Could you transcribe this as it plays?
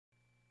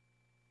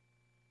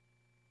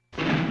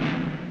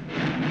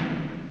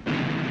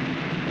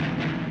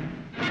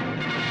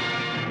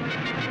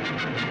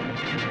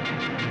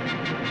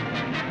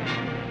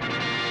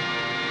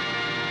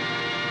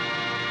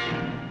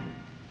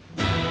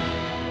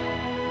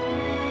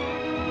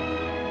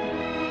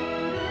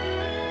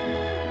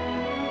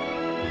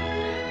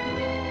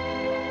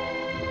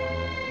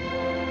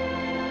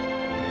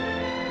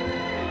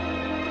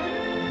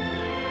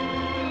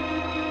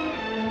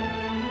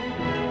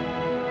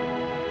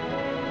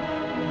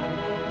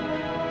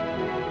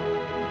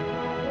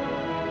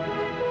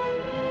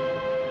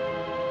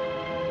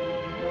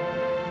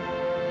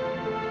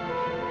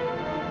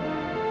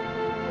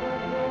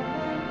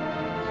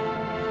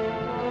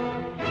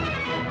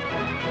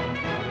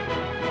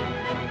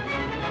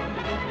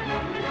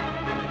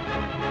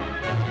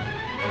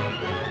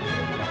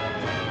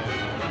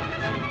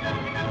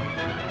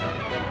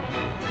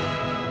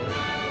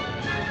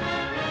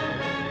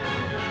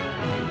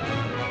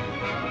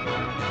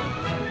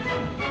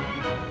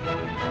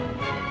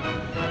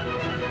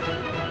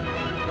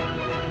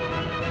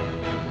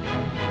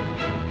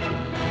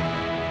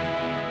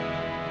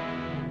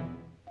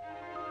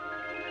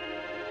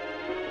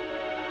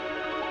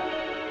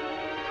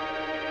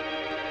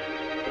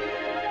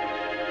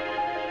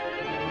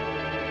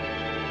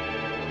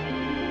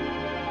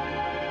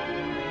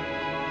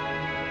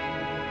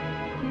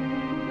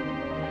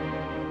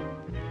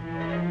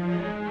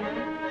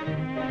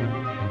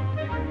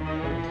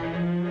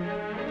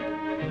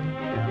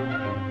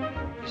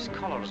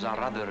colors are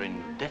rather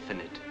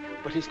indefinite.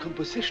 But his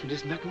composition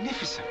is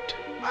magnificent.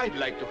 I'd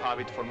like to have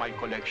it for my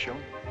collection.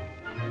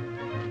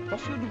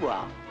 Monsieur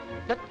Dubois,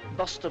 that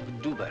bust of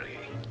Dubarry,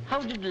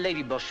 how did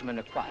Lady Bushman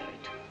acquire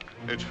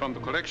it? It's from the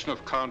collection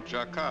of Count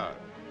Jacquard,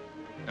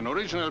 an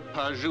original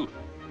Pajou,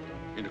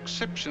 an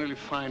exceptionally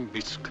fine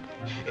bisque.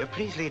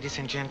 Please, ladies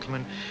and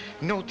gentlemen,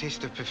 notice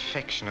the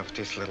perfection of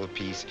this little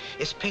piece,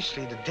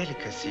 especially the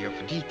delicacy of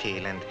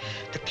detail and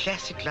the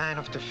classic line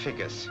of the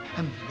figures.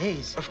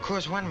 Amazing. Of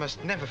course, one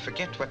must never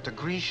forget what the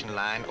Grecian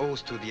line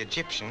owes to the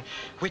Egyptian,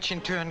 which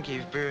in turn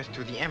gave birth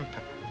to the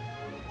emperor.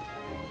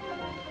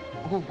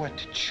 Oh, what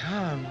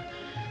charm,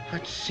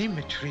 what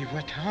symmetry,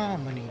 what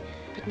harmony.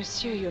 But,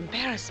 monsieur, you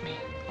embarrass me.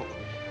 Oh,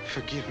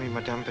 forgive me,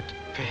 madame, but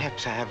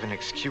perhaps I have an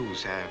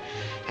excuse.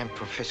 I'm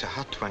Professor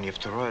Hotwani of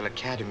the Royal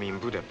Academy in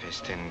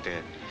Budapest, and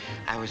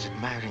I was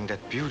admiring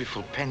that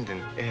beautiful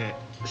pendant.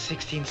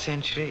 16th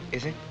century,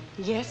 is it?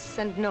 Yes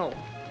and no.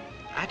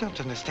 I don't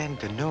understand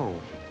the no.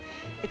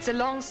 It's a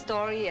long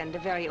story and a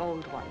very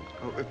old one.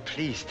 Oh,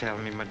 please tell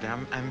me,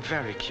 madame. I'm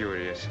very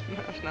curious.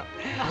 No.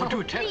 Oh,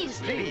 do tell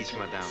please, us, please,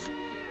 madame.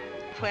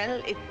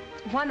 Well, it's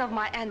one of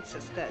my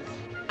ancestors,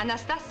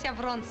 Anastasia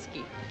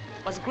Vronsky,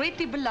 was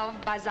greatly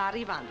beloved by Tsar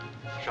Ivan.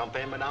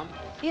 Champagne, madame?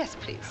 Yes,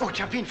 please. Oh,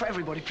 champagne for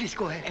everybody. Please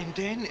go ahead. And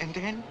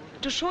then?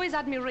 To show his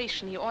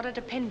admiration, he ordered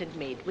a pendant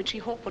made, which he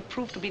hoped would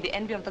prove to be the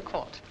envy of the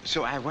court.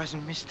 So I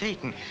wasn't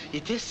mistaken.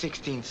 It is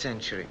 16th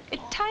century. A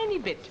tiny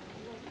bit.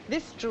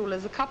 This jewel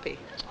is a copy.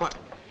 What?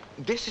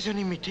 This is an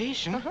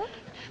imitation? Uh-huh.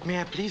 May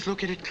I please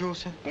look at it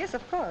closer? Yes,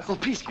 of course. Oh,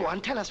 please go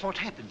on. Tell us what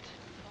happened.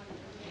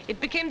 It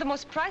became the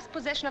most prized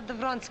possession of the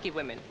Vronsky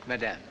women.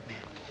 Madame.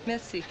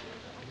 Merci.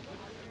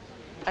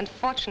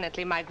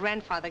 Unfortunately, my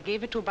grandfather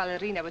gave it to a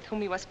ballerina with whom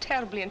he was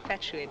terribly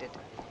infatuated.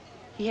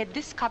 He had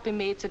this copy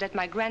made so that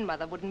my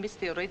grandmother wouldn't miss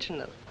the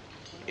original.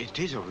 It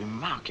is a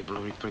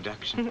remarkable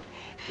reproduction.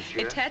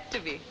 It had to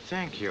be.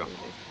 Thank you.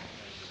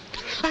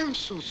 I'm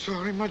so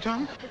sorry,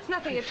 madame. It's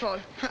nothing at all.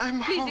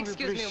 I'm Please horribly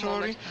excuse me a sorry.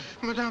 moment.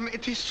 Madame,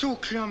 it is so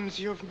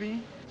clumsy of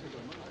me.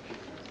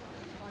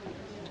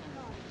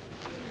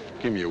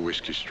 Give me a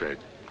whiskey straight.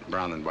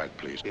 Brown and white,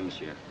 please. Yes,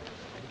 monsieur.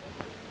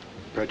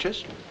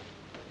 Purchase?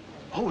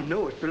 Oh,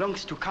 no, it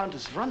belongs to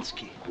Countess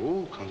Vronsky.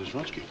 Oh, Countess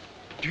Vronsky.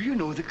 Do you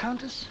know the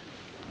Countess?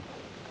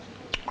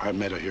 I've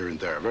met her here and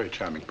there. A very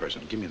charming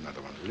person. Give me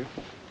another one, will you?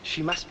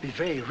 She must be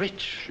very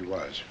rich. She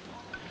was.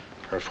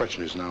 Her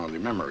fortune is now only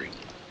memory.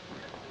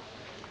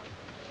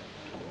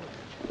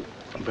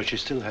 But she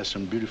still has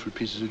some beautiful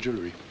pieces of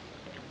jewelry.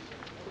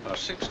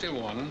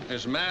 61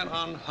 is Man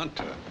on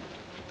Hunter.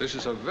 This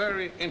is a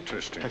very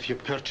interesting... Have you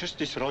purchased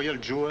this royal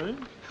jewel?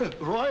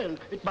 Royal?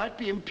 It might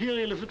be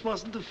imperial if it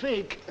wasn't a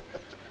fake.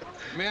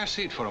 May I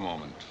see it for a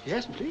moment?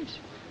 Yes, please.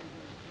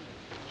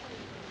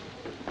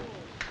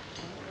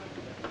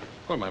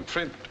 Well, my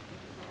friend,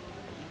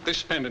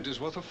 this pendant is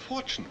worth a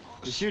fortune.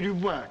 Monsieur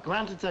Dubois,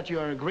 granted that you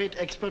are a great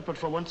expert, but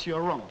for once you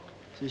are wrong.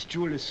 This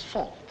jewel is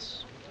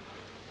false.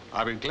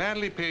 I will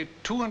gladly pay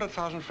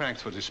 200,000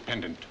 francs for this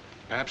pendant.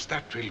 Perhaps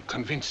that will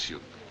convince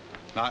you.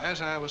 Now,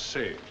 as I was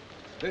saying,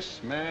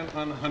 this Man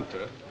on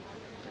Hunter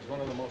is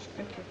one of the most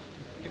interesting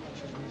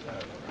pictures we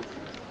have.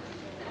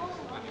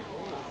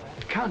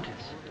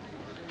 Countess,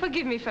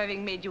 Forgive me for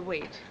having made you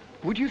wait.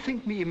 would you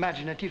think me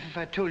imaginative if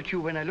I told you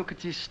when I look at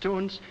these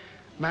stones,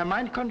 my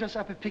mind conjures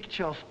up a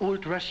picture of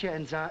old Russia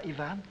and Tsar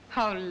Ivan?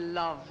 How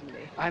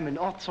lovely. I'm an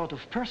odd sort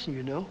of person,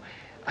 you know.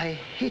 I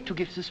hate to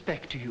give this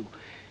back to you.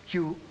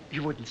 You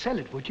wouldn't sell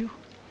it, would you?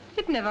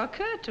 It never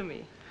occurred to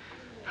me.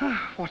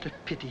 What a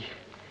pity.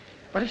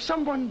 But if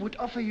someone would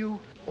offer you,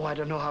 oh, I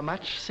don't know how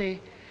much, say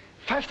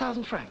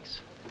 5,000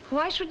 francs.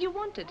 Why should you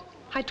want it?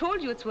 I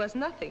told you it's worth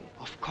nothing.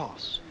 Of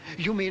course.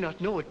 You may not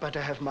know it, but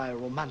I have my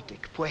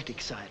romantic, poetic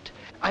side.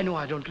 I know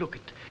I don't look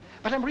it.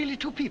 But I'm really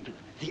two people,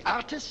 the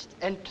artist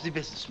and the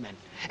businessman.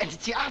 And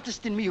it's the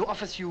artist in me who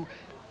offers you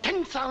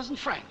 10,000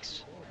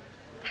 francs.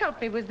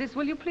 Help me with this,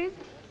 will you, please?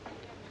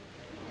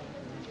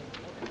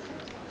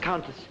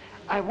 Countess,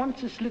 I want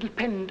this little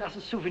pendant as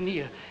a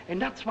souvenir, and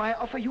that's why I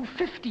offer you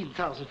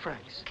 15,000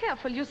 francs.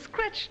 Careful, you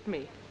scratched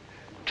me.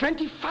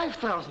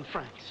 25,000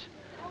 francs.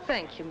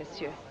 Thank you,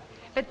 monsieur.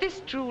 But this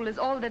jewel is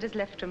all that is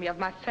left to me of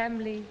my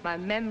family, my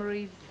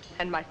memories,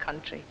 and my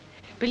country.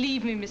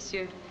 Believe me,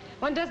 monsieur,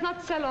 one does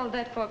not sell all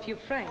that for a few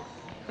francs.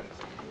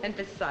 And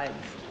besides,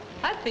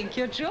 I think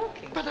you're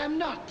joking. But I'm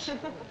not.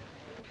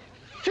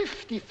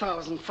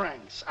 50,000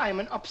 francs. I'm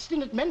an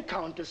obstinate man,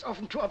 Countess,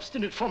 often too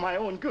obstinate for my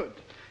own good.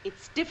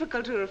 It's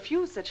difficult to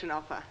refuse such an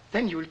offer.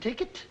 Then you'll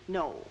take it?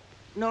 No.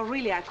 No,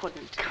 really, I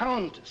couldn't.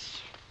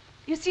 Countess.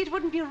 You see, it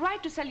wouldn't be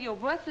right to sell you a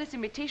worthless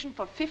imitation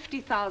for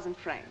 50,000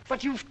 francs.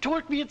 But you've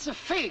told me it's a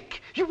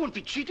fake. You won't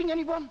be cheating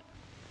anyone?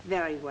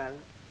 Very well.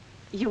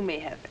 You may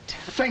have it.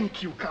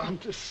 Thank you,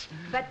 Countess.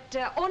 But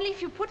only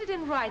if you put it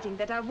in writing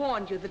that I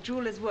warned you the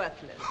jewel is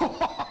worthless.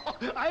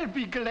 I'll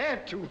be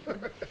glad to.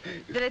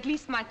 Then at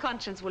least my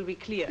conscience will be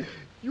clear.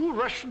 You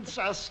Russians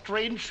are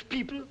strange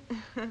people.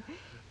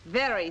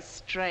 Very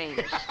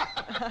strange.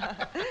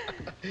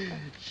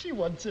 She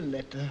wants a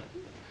letter.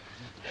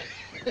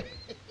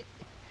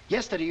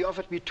 Yesterday you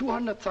offered me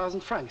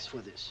 200,000 francs for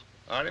this.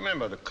 I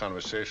remember the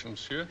conversation,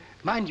 monsieur.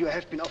 Mind you, I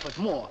have been offered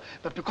more,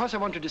 but because I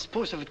want to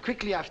dispose of it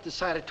quickly, I've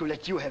decided to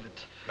let you have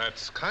it.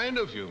 That's kind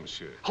of you,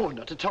 monsieur. Oh,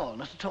 not at all,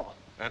 not at all.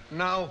 And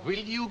now, will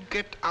you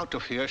get out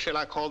of here? Shall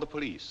I call the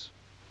police?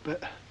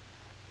 But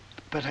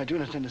I do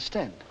not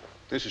understand.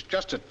 This is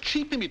just a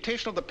cheap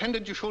imitation of the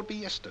pendant you showed me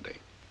yesterday.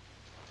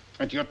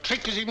 And your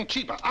trick is even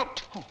cheaper.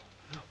 Out! Oh,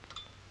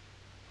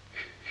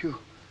 no.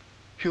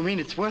 You mean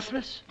it's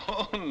worthless?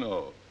 Oh,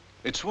 no.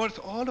 It's worth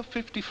all of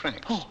 50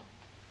 francs. Oh.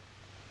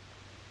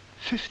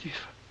 50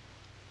 francs.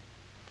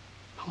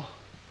 Oh.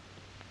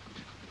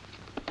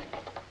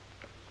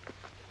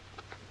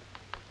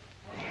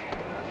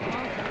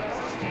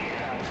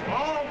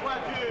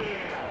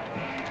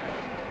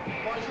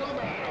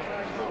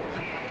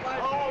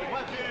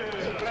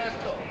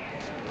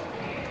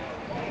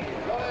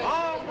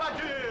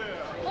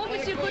 Oh,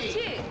 Monsieur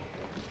Gautier.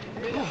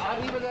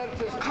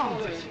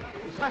 Countess,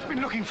 I've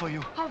been looking for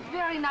you. How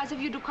very nice of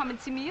you to come and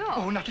see me off.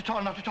 Oh, not at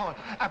all, not at all.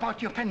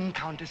 About your pendant,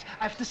 Countess.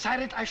 I've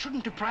decided I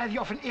shouldn't deprive you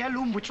of an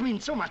heirloom which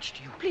means so much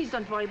to you. Please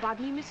don't worry about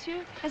me,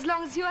 monsieur. As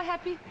long as you're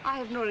happy, I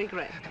have no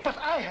regret. But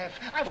I have.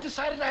 I've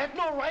decided I have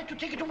no right to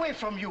take it away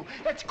from you.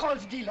 Let's call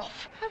the deal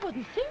off. I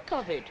wouldn't think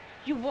of it.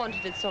 You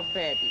wanted it so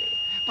badly.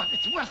 But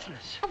it's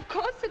worthless. Of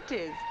course it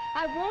is.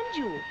 I warned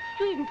you.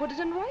 You even put it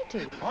in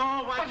writing.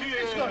 But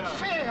it's not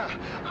fair.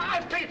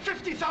 I've paid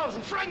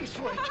 50,000 francs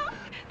for it.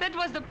 That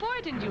was the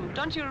point in you,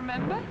 don't you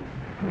remember?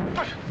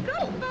 But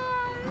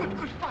Goodbye.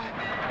 Goodbye.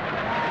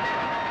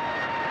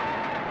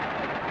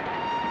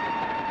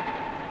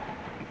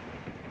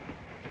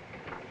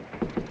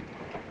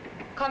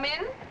 Come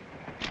in.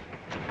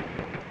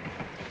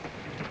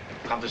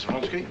 Countess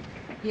Vronsky?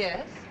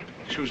 Yes.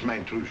 Excuse my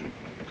intrusion.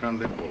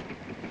 Colonel Lebeau.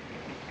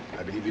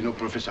 I believe you know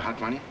Professor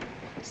Hartwani?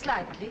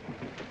 Slightly.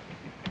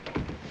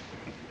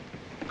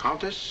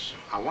 Countess,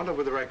 I wonder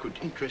whether I could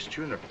interest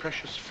you in a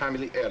precious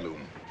family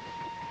heirloom.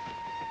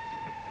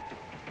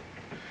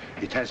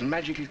 It has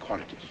magical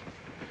qualities.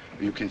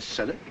 You can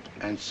sell it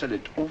and sell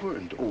it over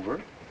and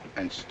over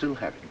and still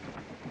have it.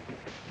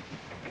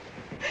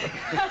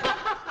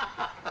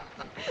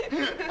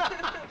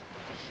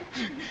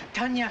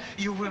 Tanya,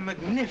 you were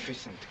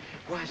magnificent.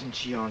 Wasn't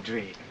she,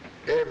 Andre?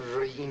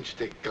 Every inch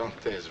de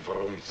Countess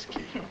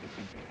Vronsky.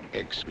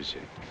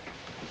 Exquisite.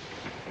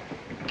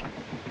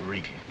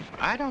 Really.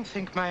 I don't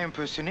think my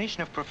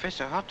impersonation of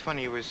Professor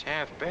Hartwani was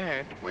half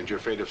bad. Weren't you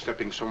afraid of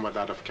stepping somewhat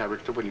out of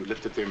character when you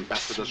lifted the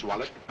ambassador's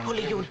wallet?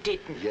 Only you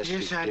didn't.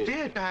 Yes, I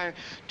did. I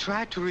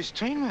tried to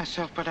restrain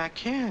myself, but I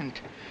can't.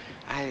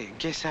 I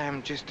guess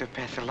I'm just a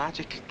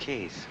pathological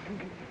case.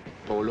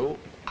 Polo,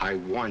 I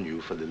warn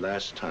you for the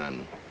last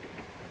time.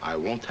 I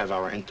won't have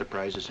our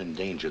enterprises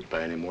endangered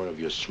by any more of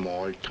your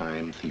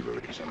small-time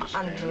thieveries.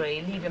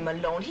 Andre, leave him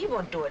alone. He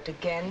won't do it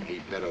again.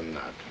 He'd better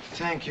not.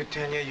 Thank you,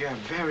 Tanya. You're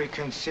very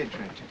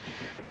considerate.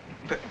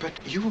 But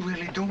you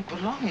really don't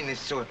belong in this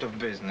sort of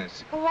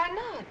business. Why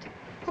not?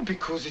 Well,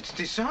 because it's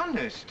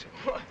dishonest.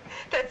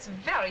 That's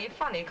very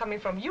funny coming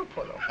from you,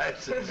 Polo. I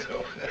said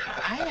so.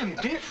 I am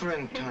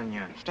different,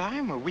 Tanya.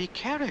 I'm a weak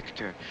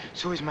character.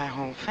 So is my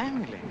whole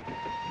family.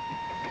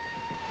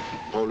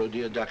 Polo,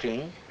 dear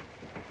duckling,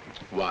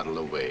 waddle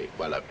away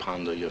while I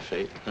ponder your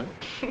fate, huh?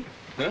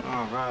 Huh?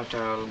 All right,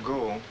 I'll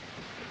go.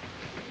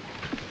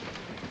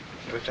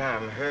 But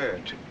I'm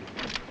hurt.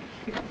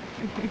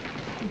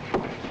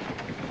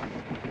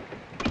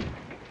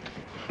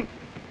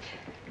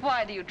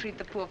 Why do you treat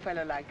the poor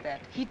fellow like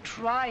that? He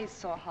tries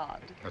so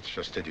hard. That's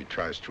just it. He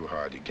tries too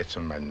hard. He gets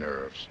on my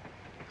nerves.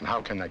 And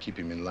how can I keep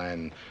him in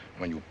line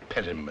when you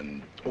pet him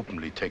and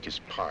openly take his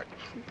part?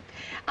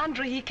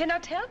 Andre, he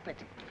cannot help it.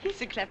 He's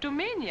a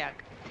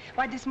kleptomaniac.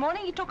 Why, this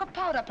morning he took a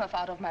powder puff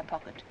out of my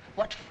pocket.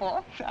 What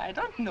for? I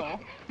don't know.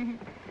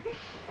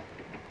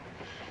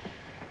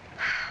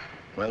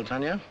 Well,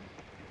 Tanya?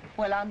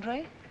 Well,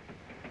 Andre?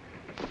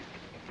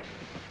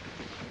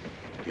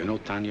 You know,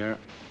 Tanya,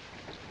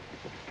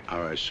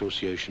 our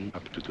association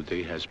up to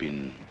today has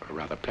been a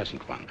rather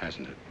pleasant one,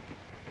 hasn't it?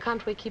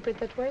 Can't we keep it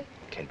that way?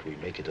 Can't we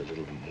make it a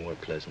little more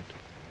pleasant?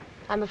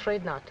 I'm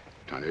afraid not.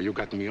 Tanya, you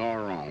got me all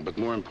wrong. But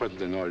more important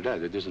than all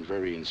that, it isn't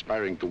very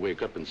inspiring to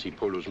wake up and see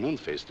Polo's moon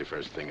face the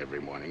first thing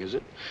every morning, is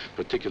it?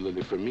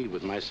 Particularly for me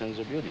with my sense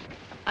of beauty.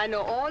 I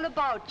know all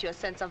about your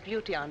sense of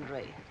beauty,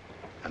 Andre.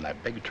 And I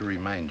beg to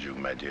remind you,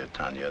 my dear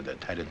Tanya,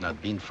 that had it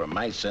not been for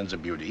my sense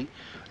of beauty,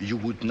 you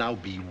would now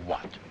be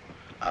what?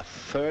 A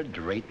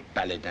third-rate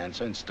ballet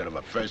dancer instead of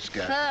a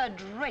first-class...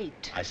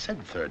 Third-rate? I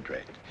said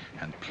third-rate.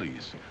 And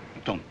please,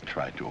 don't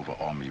try to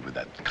overawe me with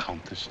that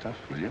countess stuff,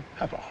 will you?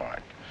 Have a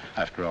heart.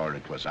 After all,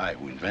 it was I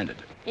who invented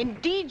it.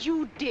 Indeed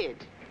you did.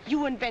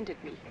 You invented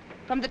me.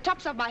 From the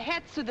tops of my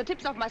hats to the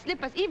tips of my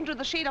slippers, even to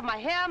the shade of my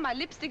hair, my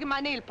lipstick, and my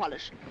nail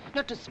polish.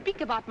 Not to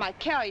speak about my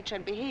carriage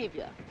and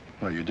behavior.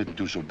 Well, you didn't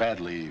do so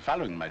badly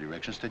following my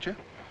directions, did you?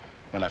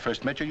 When I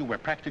first met you, you were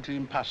practically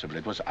impossible.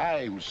 It was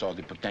I who saw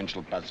the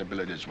potential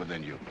possibilities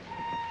within you.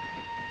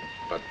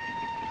 But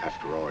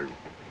after all,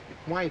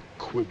 why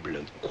quibble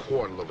and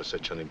quarrel over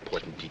such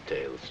unimportant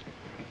details?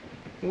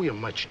 We are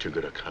much too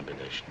good a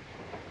combination.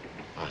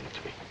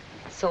 aren't we?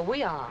 So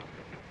we are.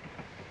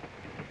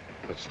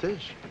 What's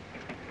this?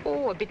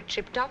 Oh, a bit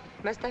chipped up.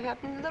 Must have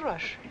happened in the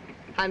rush.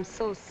 I'm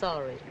so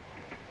sorry.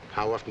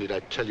 How often did I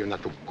tell you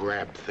not to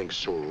grab things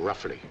so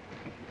roughly?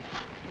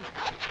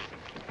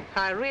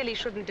 I really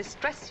shouldn't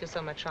distress you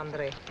so much,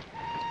 Andre.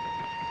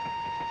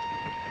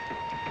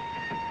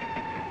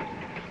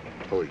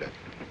 Hold that.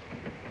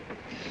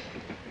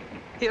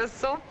 You're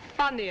so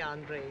funny,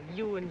 Andre.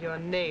 You and your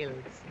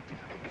nails.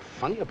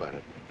 Funny about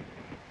it.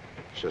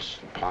 It's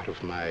just part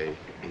of my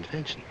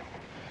invention.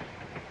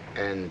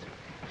 And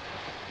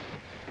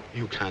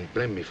you can't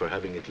blame me for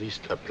having at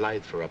least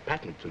applied for a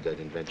patent to that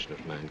invention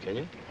of mine, can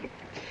you?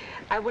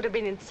 I would have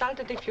been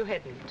insulted if you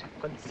hadn't.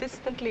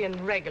 Consistently and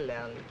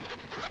regularly.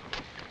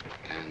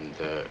 And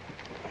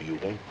you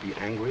won't be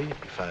angry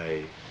if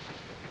I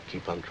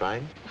keep on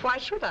trying? Why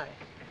should I?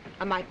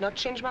 I might not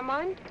change my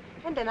mind,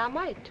 and then I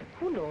might.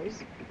 Who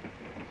knows?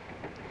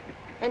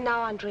 And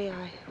now, Andre,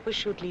 I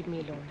wish you'd leave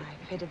me alone.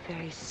 I've had a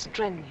very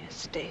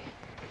strenuous day.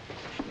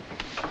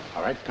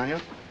 All right, Tanya.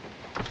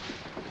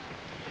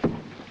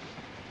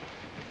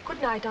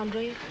 Good night,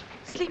 Andre.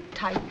 Sleep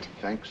tight.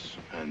 Thanks,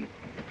 and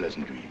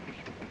pleasant dreams.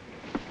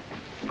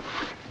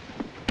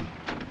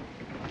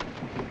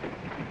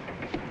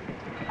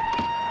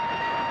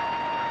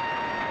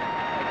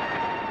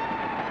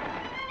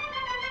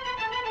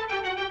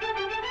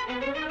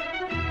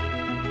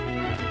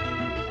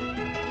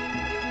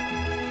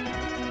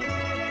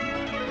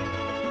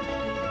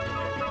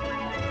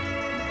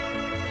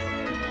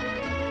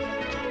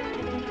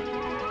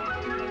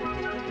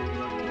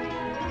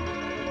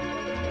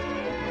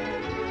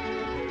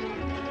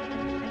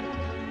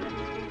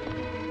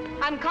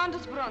 I'm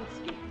Countess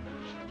Vronsky.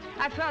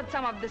 I've heard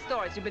some of the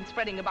stories you've been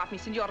spreading about me,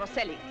 Signor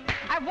Rosselli.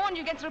 I warn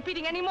you against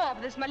repeating any more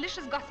of this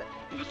malicious gossip.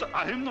 But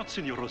I am not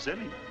Signor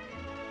Rosselli.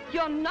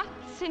 You're not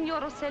Signor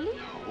Rosselli?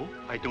 No,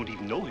 I don't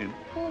even know him.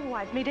 Oh,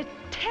 I've made a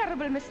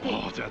terrible mistake.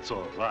 Oh, that's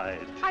all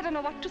right. I don't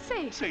know what to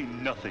say. Say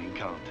nothing,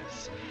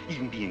 Countess.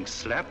 Even being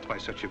slapped by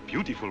such a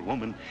beautiful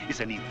woman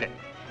is an event.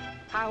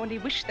 I only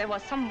wish there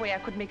was some way I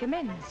could make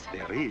amends.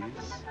 There is.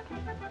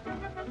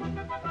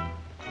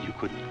 You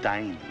could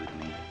dine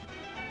with me.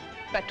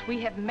 But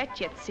we have met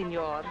yet,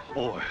 Signor.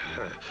 Oh,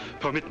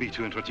 permit me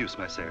to introduce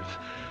myself.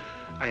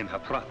 I am Herr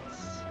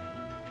Protz.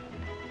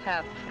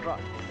 Herr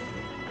Protz.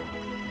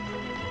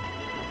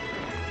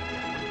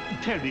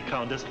 Tell me,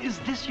 Countess, is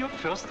this your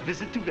first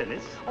visit to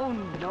Venice? Oh,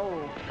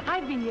 no.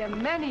 I've been here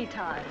many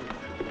times.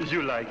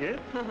 You like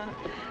it?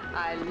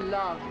 I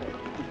love it.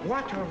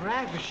 What a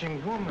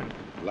ravishing woman.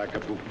 Like a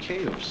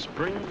bouquet of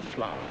spring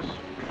flowers.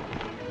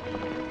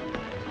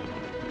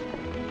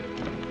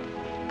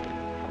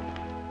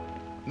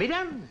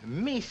 Mesdames,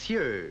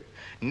 messieurs,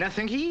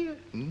 nothing here,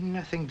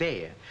 nothing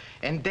there.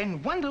 And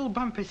then one little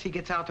bump as he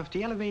gets out of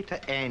the elevator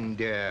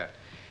and, et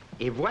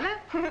voila.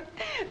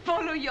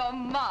 Polo, you're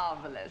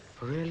marvelous.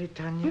 Really,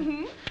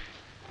 Tanya?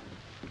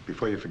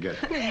 Before you forget.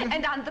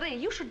 And Andre,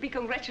 you should be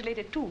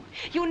congratulated too.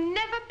 You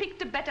never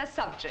picked a better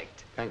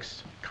subject.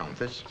 Thanks,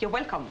 Countess. You're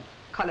welcome,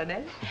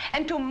 Colonel.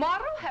 And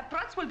tomorrow, Herr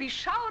Protz will be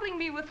showering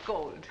me with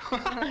gold.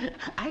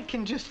 I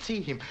can just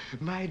see him.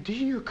 My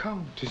dear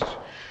Countess,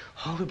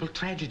 horrible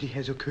tragedy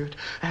has occurred.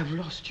 I've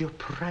lost your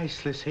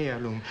priceless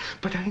heirloom,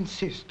 but I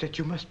insist that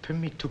you must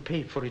permit to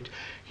pay for it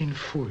in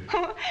full.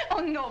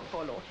 Oh, no,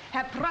 Polo.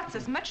 Herr Protz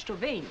is much too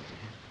vain.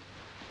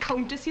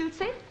 Countess, he'll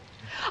say.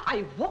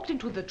 I walked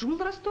into the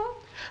jeweler store,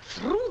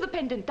 threw the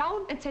pendant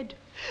down, and said,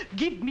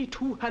 "Give me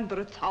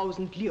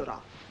 200,000 lira."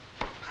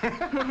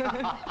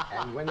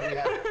 And when we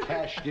have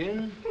cashed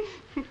in,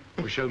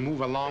 we shall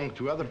move along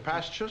to other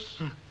pastures,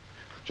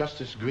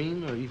 just as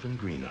green or even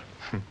greener.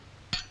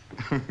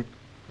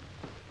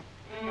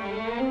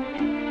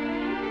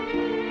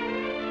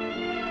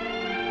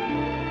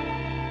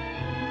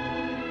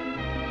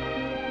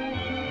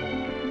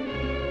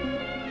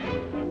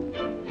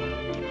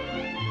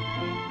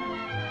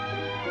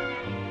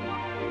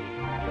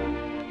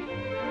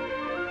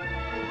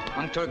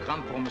 Un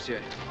telegram pour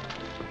monsieur.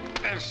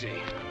 Merci.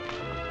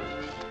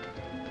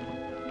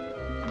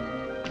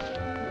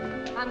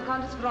 I'm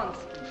Countess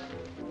Vronsky.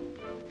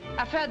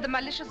 I've heard the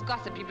malicious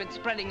gossip you've been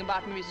spreading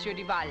about me, Monsieur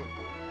Duval.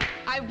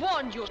 I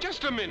warned you.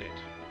 Just a minute.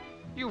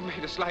 You've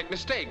made a slight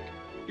mistake.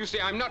 You see,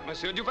 I'm not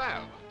Monsieur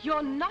Duval.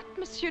 You're not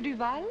Monsieur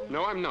Duval?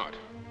 No, I'm not.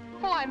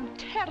 Oh, I'm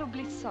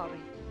terribly sorry.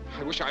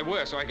 I wish I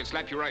were so I could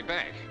slap you right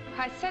back.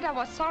 I said I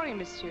was sorry,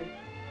 Monsieur.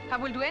 I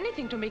will do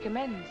anything to make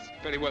amends.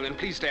 Very well, then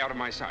please stay out of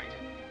my sight.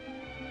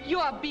 You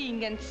are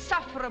being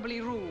insufferably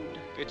rude.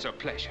 It's a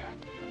pleasure.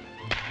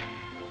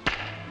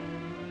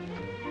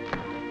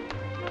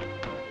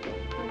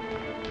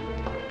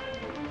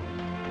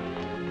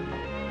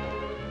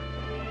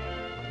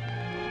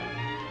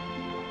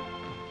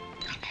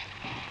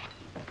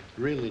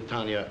 Really,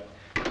 Tanya,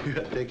 you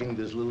are taking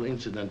this little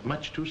incident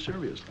much too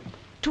seriously.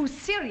 Too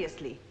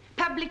seriously?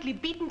 Publicly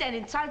beaten and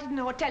insulted in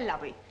a hotel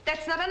lobby.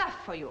 That's not enough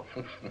for you.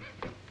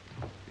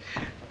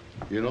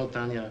 You know,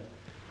 Tanya,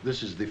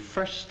 this is the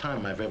first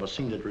time I've ever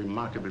seen that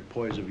remarkable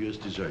poise of yours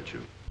desert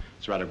you.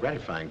 It's rather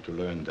gratifying to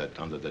learn that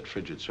under that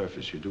frigid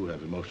surface you do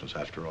have emotions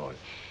after all.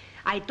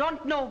 I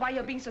don't know why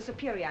you're being so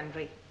superior,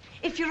 Andre.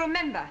 If you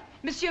remember,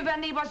 Monsieur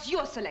Vernet was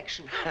your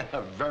selection.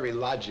 A very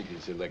logical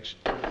selection.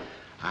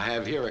 I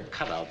have here a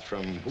cutout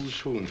from Who's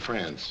Who in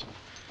France.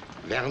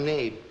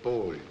 Vernet,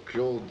 Paul,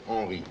 Claude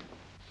Henri.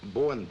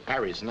 Born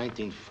Paris,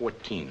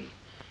 1914.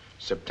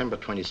 September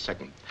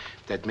 22nd.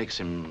 That makes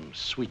him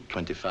sweet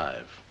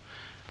 25.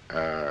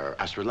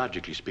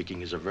 Astrologically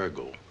speaking, he's a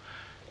Virgo.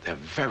 They're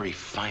very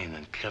fine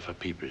and clever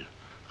people.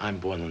 I'm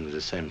born under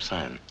the same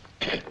sign.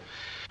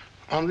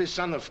 Only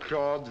son of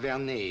Claude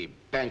Vernet,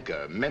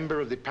 banker, member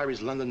of the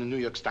Paris, London, and New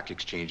York Stock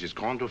Exchanges,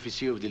 Grand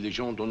Officier of the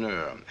Légion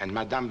d'Honneur, and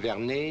Madame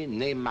Vernet,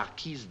 née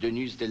Marquise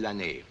Denise de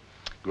Lannay,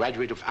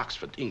 graduate of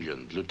Oxford,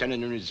 England,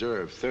 Lieutenant in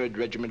Reserve, 3rd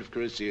Regiment of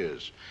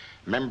Cuirassiers,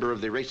 member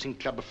of the Racing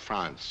Club of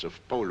France, of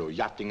polo,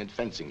 yachting, and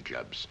fencing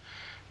clubs.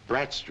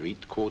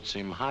 Bradstreet quotes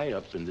him high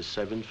up in the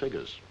 7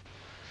 figures.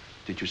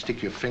 Did you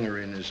stick your finger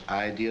in his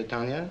eye, dear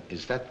Tanya?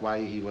 Is that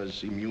why he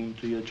was immune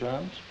to your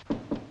charms?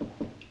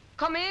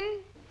 Come in.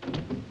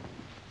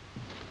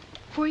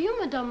 For you,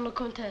 Madame la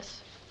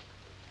Comtesse.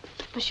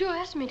 Monsieur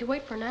asked me to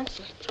wait for an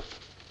answer.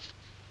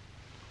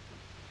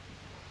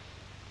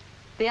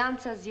 The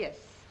answer's yes.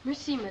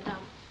 Merci,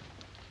 Madame.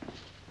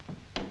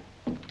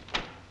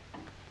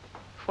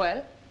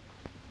 Well,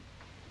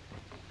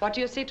 what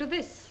do you say to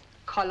this,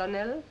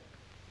 Colonel?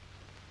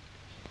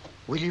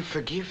 Will you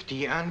forgive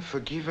the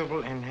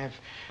unforgivable and have...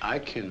 I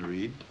can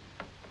read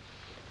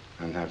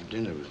and have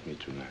dinner with me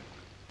tonight.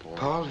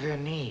 Paul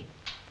Vernet.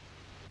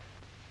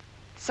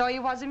 So he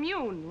was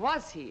immune,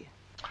 was he?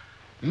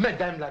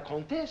 Madame la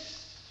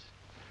Comtesse,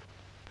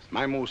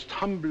 my most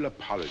humble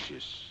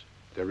apologies.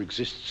 There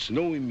exists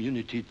no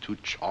immunity to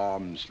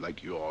charms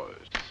like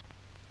yours.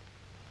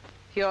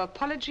 Your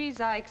apologies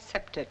are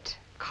accepted,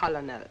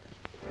 Colonel.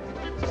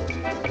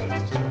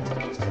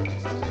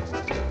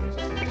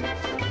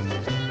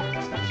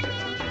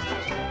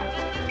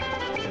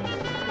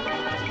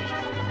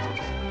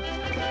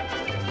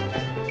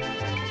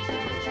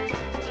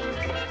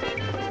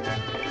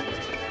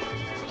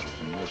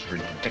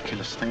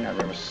 Ridiculous thing I've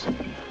ever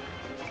seen.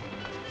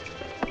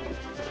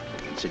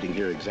 I'm sitting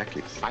here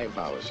exactly 5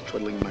 hours,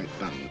 twiddling my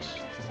thumbs.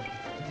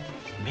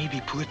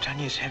 Maybe poor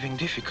Tanya's having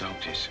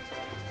difficulties.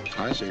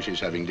 I say she's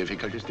having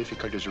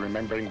difficulties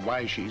remembering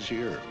why she's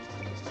here.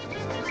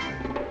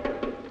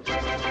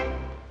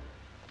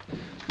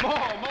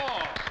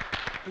 More!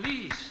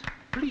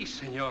 Please,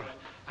 senor.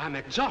 I'm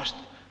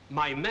exhausted.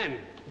 My men,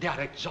 they are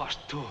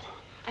exhausted too.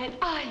 And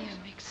I am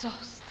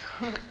exhausted.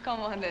 Come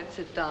on, let's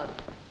sit down.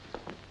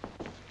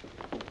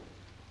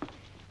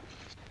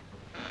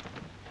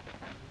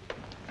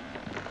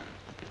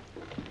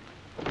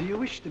 Do you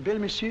wish the bill,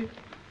 monsieur?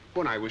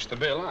 When I wish the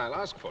bill, I'll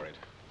ask for it.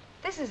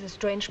 This is a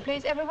strange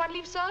place. Everyone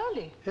leaves so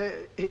early.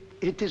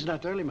 It is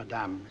not early,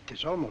 madame. It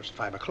is almost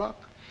 5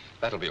 o'clock.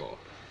 That'll be all.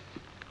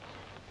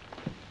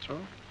 So?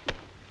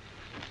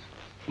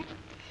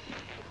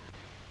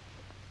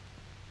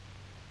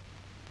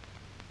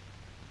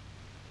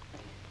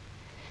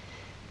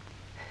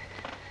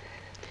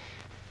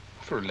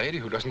 For a lady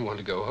who doesn't want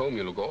to go home,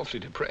 you look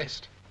awfully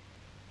depressed.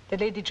 The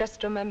lady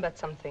just remembered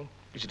something.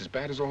 Is it as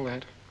bad as all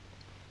that?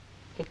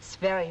 It's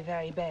very,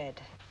 very bad.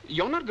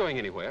 You're not going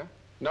anywhere.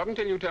 Not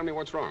until you tell me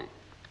what's wrong.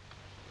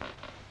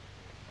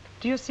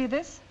 Do you see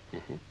this?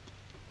 Mm-hmm.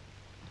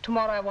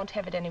 Tomorrow I won't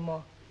have it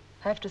anymore.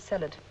 I have to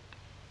sell it.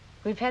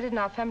 We've had it in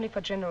our family for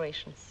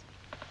generations.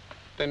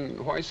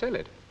 Then why sell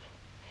it?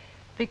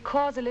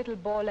 Because a little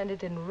ball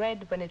landed in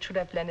red when it should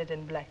have landed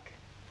in black.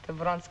 The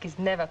Vronskys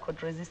never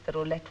could resist the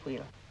roulette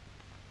wheel.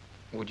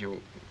 Would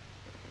you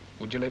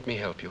let me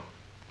help you?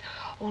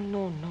 Oh,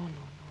 no.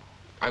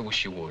 I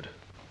wish you would.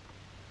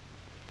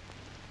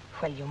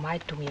 Well, you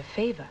might do me a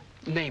favor.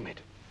 Name it.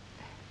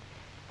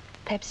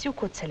 Perhaps you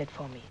could sell it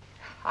for me.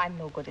 I'm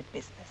no good at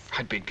business.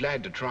 I'd be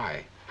glad to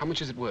try. How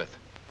much is it worth?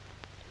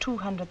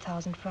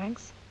 200,000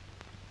 francs.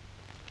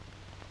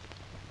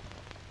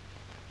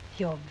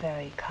 You're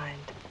very kind.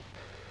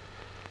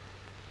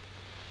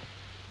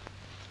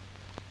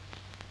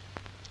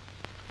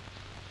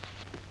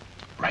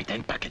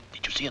 Right-hand pocket.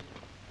 Did you see it?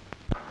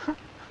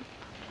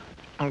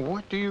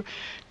 What do you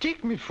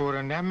take me for,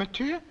 an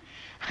amateur?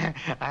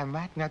 I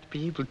might not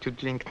be able to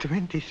drink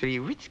 23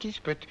 whiskeys,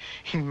 but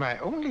in my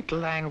own little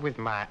line with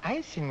my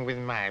eyes and with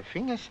my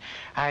fingers,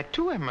 I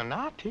too am an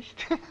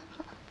artist.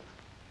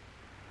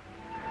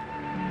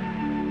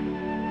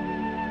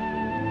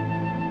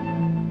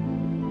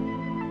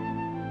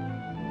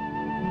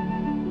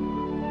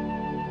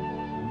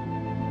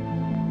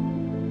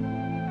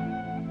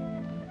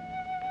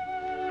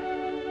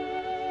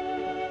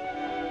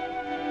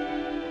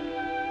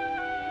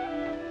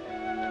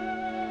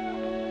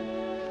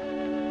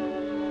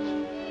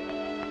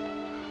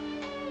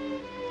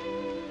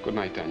 Good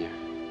night, Tanya.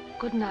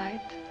 Good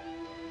night,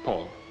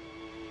 Paul.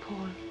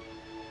 Paul.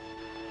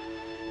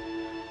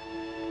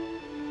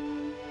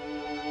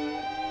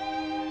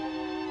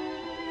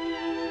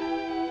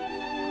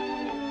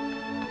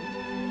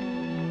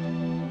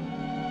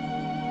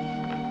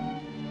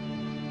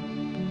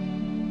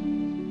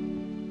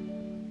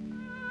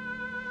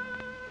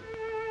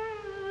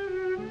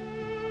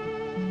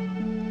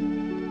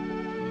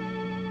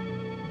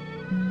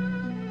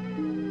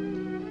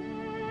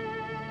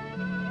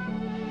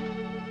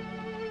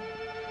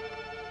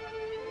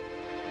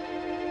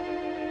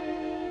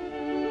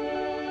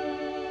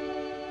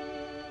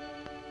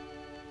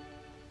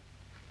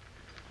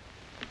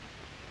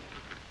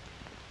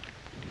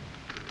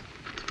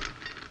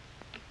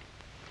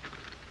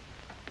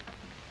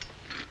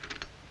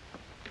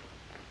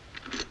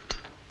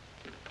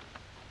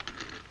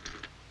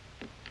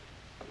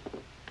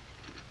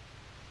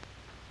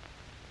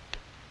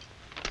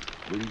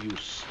 Will you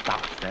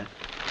stop that?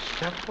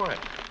 Stop what?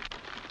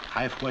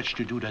 I've watched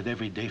you do that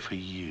every day for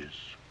years.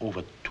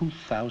 Over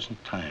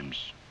 2,000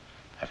 times.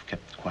 I've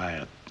kept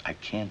quiet. I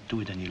can't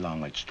do it any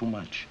longer. It's too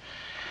much.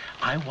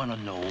 I want to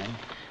know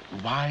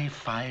why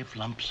 5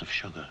 lumps of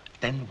sugar?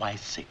 Then why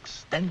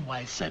 6? Then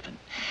why 7?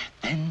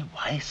 Then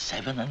why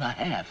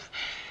 7.5?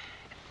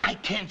 I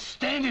can't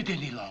stand it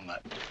any longer.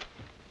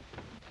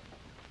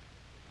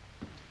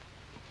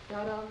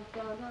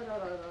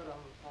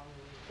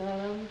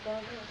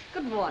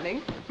 Good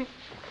morning.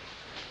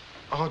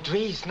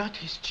 Audrey is not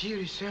his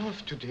cheery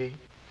self today.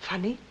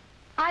 Funny.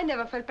 I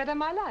never felt better in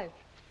my life.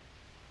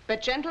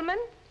 But gentlemen,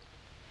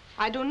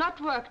 I do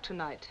not work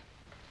tonight.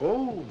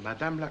 Oh,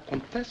 Madame la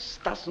Comtesse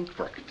doesn't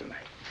work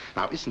tonight.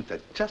 Now, isn't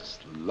that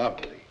just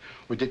lovely?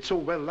 We did so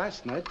well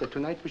last night that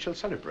tonight we shall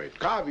celebrate.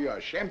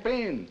 Caviar,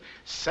 champagne,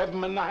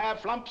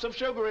 7.5 lumps of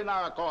sugar in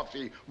our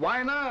coffee.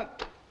 Why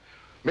not?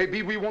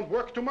 Maybe we won't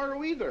work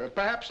tomorrow either.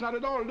 Perhaps not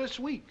at all this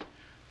week.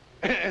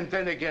 And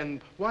then again,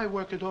 why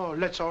work at all?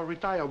 Let's all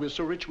retire. We're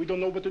so rich we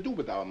don't know what to do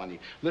with our money.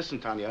 Listen,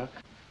 Tanya,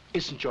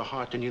 isn't your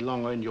heart any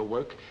longer in your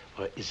work?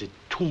 Or is it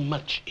too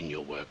much in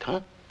your work,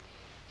 huh?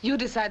 You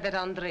decide that,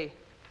 André.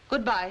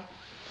 Goodbye.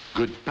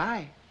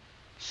 Goodbye.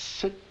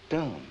 Sit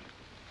down.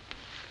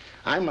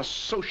 I'm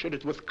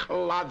associated with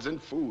clods and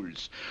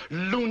fools,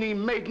 loony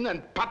maiden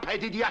and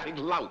pop-head idiotic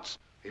louts.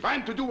 If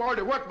I'm to do all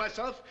the work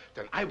myself,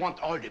 then I want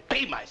all the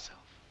pay myself.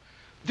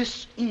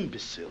 This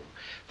imbecile,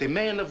 the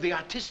man of the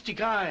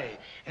artistic eye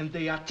and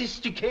the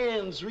artistic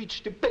hands,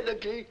 reached the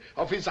pinnacle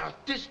of his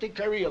artistic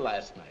career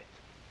last night.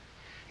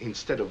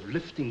 Instead of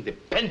lifting the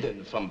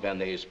pendant from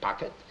Vernet's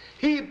pocket,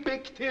 he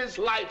picked his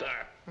lighter.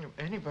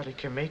 Anybody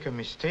can make a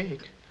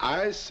mistake.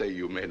 I say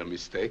you made a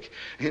mistake.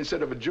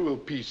 Instead of a jewel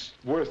piece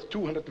worth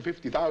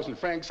 250,000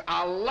 francs,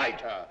 a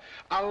lighter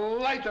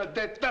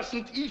that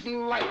doesn't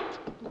even light.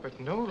 But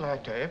no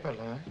lighter ever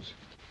lights.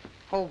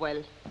 Oh,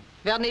 well,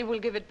 Vernet will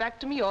give it back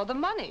to me or the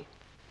money.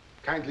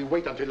 Kindly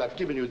wait until I've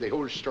given you the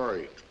whole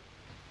story.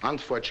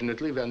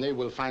 Unfortunately, Vernet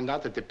will find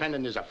out that the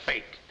pendant is a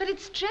fake. But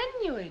it's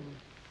genuine.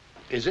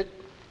 Is it?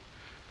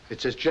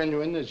 It's as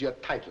genuine as your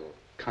title,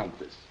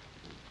 Countess.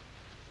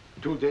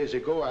 2 days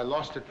ago, I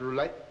lost at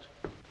roulette,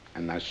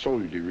 and I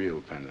sold the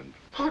real pendant.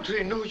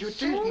 Audrey, no, you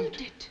Sold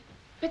didn't. it.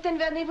 But then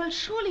Vernet will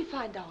surely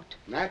find out.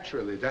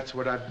 Naturally, that's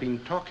what I've been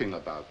talking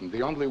about. And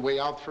the only way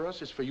out for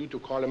us is for you to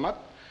call him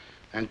up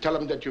and tell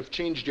him that you've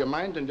changed your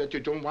mind and that you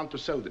don't want to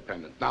sell the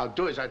pendant. Now,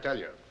 do as I tell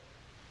you.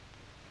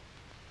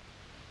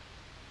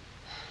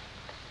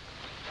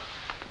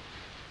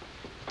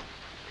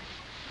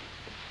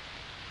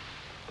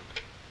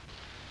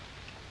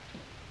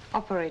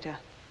 Operator,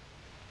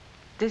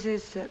 this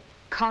is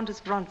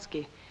Countess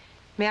Vronsky.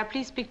 May I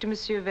please speak to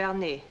Monsieur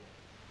Vernet?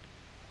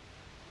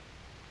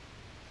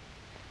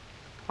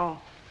 Oh,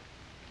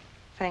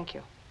 thank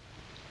you.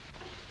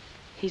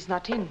 He's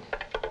not in.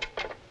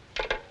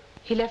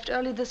 He left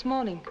early this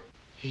morning.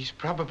 He's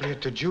probably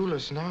at the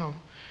jeweler's now.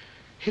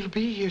 He'll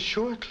be here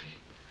shortly.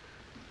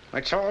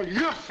 It's all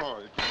your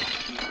fault.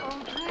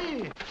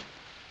 Audrey!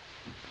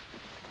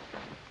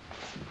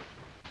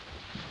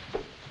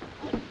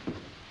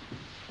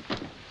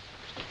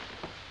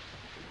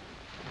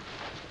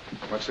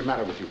 What's the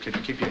matter with you? Can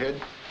you keep your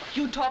head?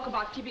 You talk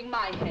about keeping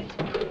my head.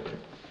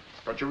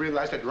 Don't you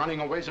realize that running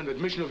away is an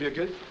admission of your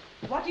guilt?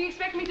 What do you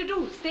expect me to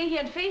do? Stay here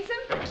and face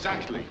him?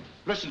 Exactly.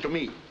 Listen to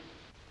me.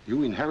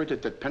 You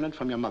inherited that pendant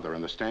from your mother,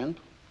 understand?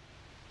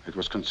 It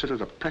was considered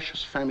a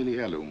precious family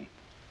heirloom.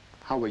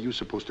 How were you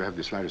supposed to have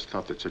the slightest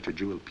thought that such a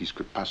jewel piece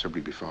could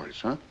possibly be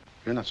false, huh?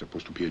 You're not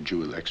supposed to be a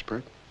jewel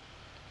expert.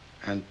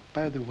 And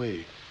by the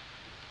way,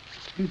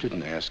 you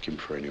didn't ask him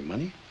for any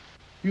money.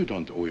 You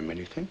don't owe him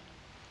anything.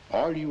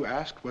 All you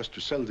asked was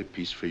to sell the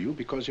piece for you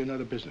because you're not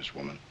a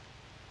businesswoman.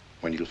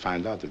 When you'll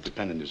find out that the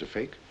pendant is a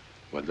fake,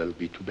 well, that'll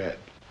be too bad.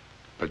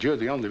 But you're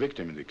the only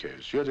victim in the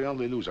case. You're the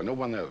only loser, no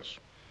one else.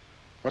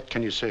 What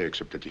can you say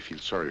except that he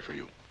feels sorry for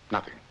you?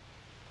 Nothing.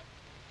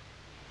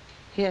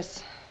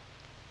 Yes.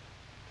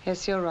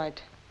 Yes, you're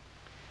right.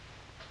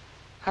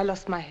 I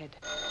lost my head.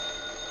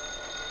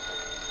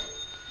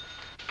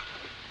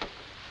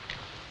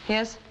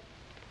 Yes?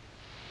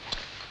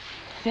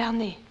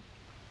 Vernet.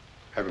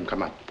 Have him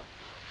come up.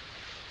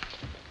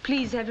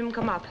 Please have him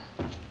come up.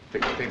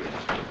 Take the table.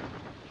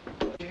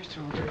 Yes,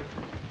 Audrey.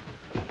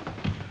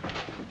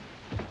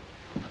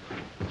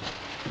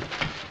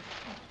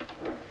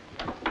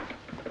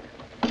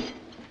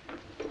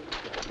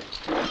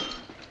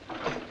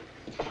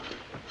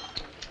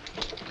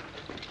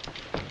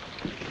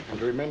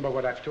 And remember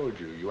what I've told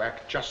you. You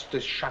act just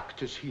as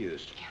shocked as he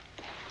is.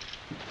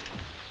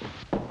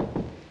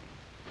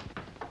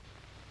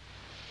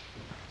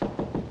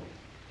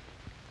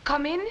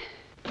 Come in.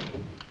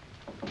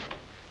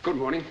 Good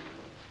morning.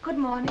 Good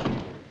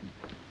morning.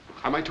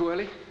 Am I too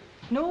early?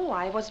 No,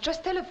 I was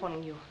just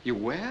telephoning you. You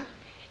were?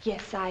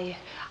 Yes, I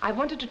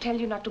wanted to tell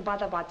you not to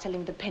bother about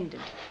selling the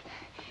pendant.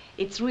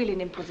 It's really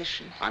an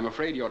imposition. I'm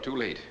afraid you're too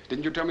late.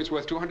 Didn't you tell me it's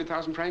worth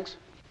 200,000 francs?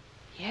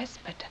 Yes,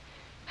 but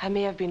I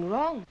may have been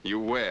wrong. You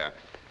were.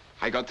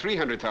 I got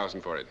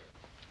 300,000 for it.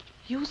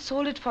 You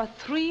sold it for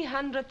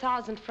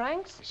 300,000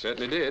 francs? You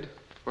certainly did.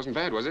 Wasn't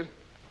bad, was it?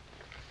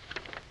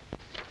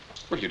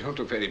 Well, you don't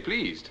look very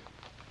pleased.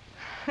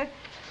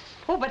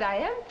 Oh, but I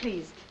am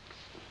pleased.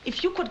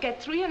 If you could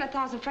get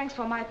 300,000 francs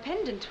for my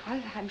pendant,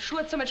 well, I'm sure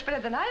it's so much better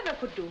than I ever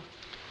could do.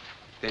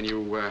 Then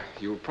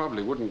you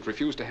probably wouldn't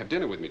refuse to have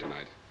dinner with me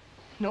tonight.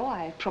 No,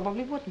 I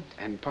probably wouldn't.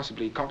 And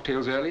possibly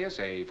cocktails earlier,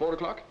 say 4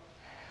 o'clock?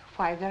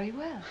 Why, very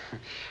well.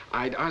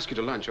 I'd ask you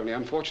to lunch, only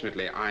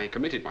unfortunately I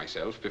committed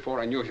myself before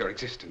I knew of your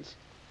existence.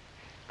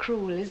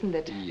 Cruel, isn't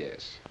it?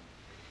 Yes.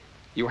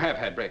 You have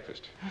had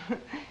breakfast?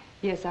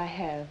 Yes, I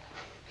have.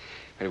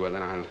 Very well,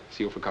 then I'll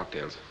see you for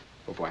cocktails.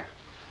 Au revoir.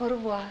 Au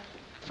revoir.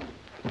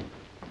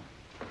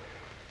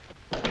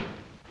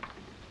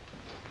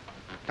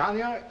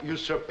 Tanya, you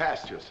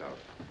surpassed yourself.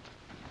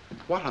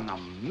 What an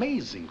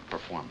amazing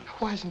performance.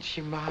 Wasn't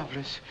she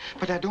marvelous?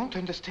 But I don't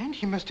understand.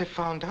 He must have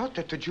found out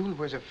that the jewel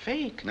was a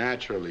fake.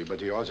 Naturally,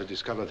 but he also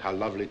discovered how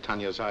lovely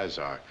Tanya's eyes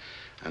are.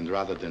 And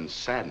rather than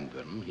sadden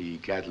them, he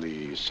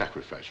gladly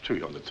sacrificed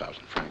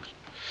 300,000 francs.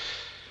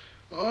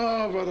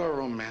 Oh, what a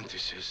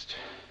romanticist.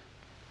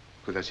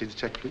 Could I see the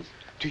check, please?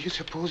 Do you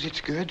suppose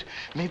it's good?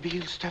 Maybe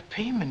he'll stop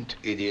payment.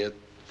 Idiot.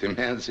 The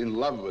man's in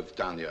love with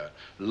Tanya.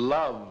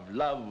 Love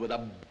with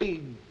a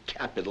big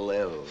capital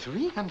L.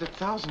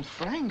 300,000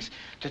 francs?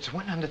 That's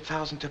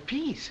 100,000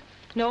 apiece.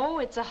 No,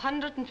 it's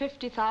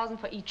 150,000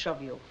 for each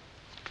of you.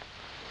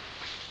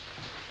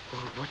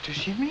 Well, what does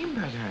she mean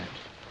by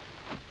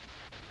that?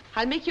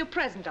 I'll make you a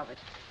present of it.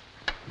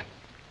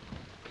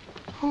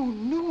 Oh,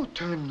 no,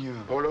 Tanya.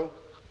 Polo?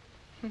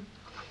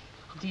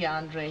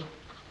 DeAndre,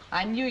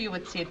 I knew you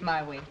would see it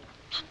my way.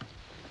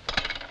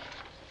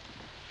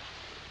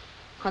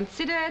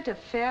 Consider it a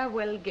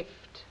farewell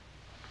gift.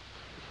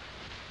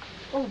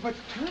 Oh, but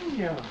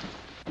Tanya.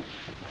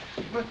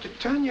 But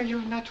Tanya,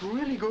 you're not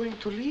really going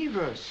to leave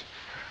us.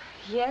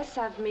 Yes,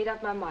 I've made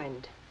up my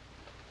mind.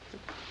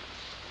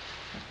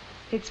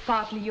 It's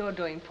partly your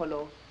doing,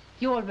 Polo.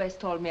 You always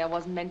told me I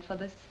wasn't meant for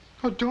this.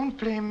 Oh, don't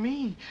blame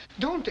me.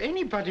 Don't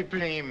anybody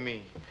blame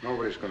me.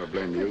 Nobody's going to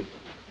blame you.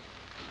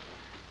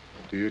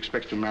 Do you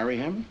expect to marry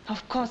him?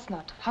 Of course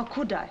not. How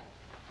could I?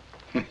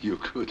 You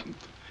couldn't.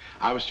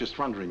 I was just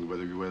wondering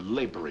whether you were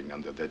laboring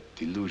under that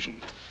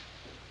delusion.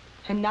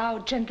 And now,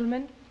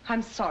 gentlemen,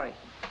 I'm sorry.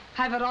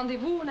 I have a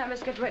rendezvous and I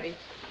must get ready.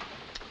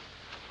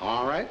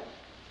 All right.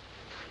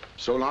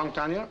 So long,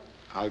 Tanya.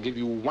 I'll give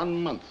you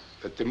 1 month,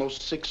 at the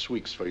most 6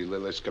 weeks for your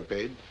little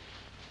escapade.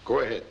 Go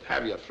ahead,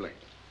 have your fling.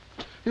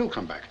 You'll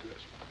come back to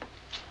us.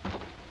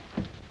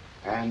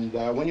 And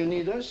when you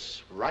need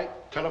us,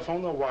 write,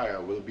 telephone, or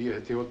wire. We'll be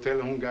at the Hotel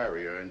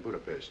Hungaria in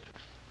Budapest.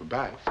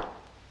 Goodbye.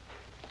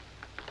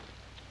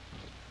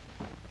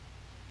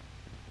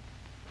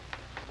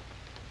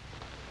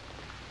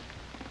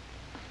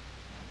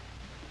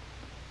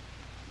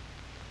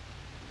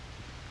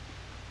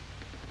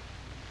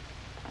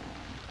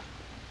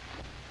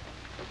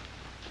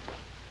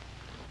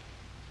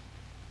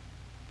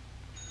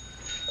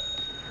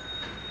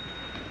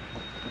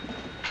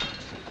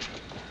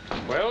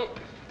 Well,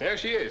 there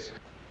she is.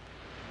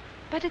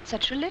 But it's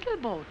such a little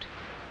boat.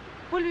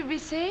 Will we be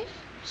safe?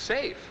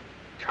 Safe?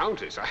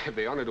 Countess, I have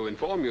the honor to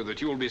inform you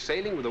that you will be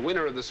sailing with the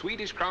winner of the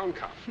Swedish Crown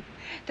Cup.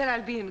 Then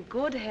I'll be in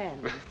good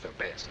hands. The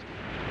best.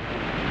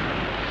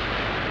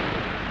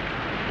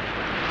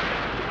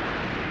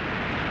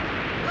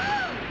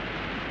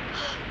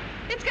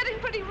 It's getting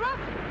pretty rough.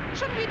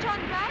 Shouldn't we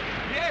turn back?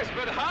 Yes,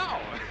 but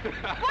how?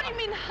 What do you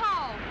mean,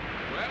 how?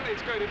 Well,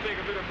 it's going to take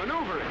a bit of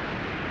maneuvering.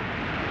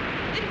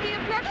 It'll be a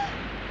pleasure.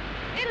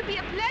 It'll be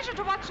a pleasure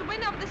to watch the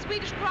winner of the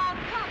Swedish Crown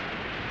Cup.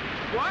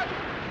 What?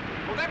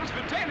 Well, that was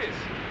for tennis.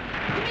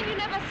 You mean you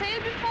never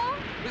sailed before?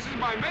 This is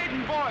my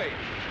maiden voyage.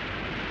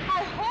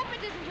 I hope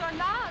it isn't your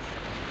last.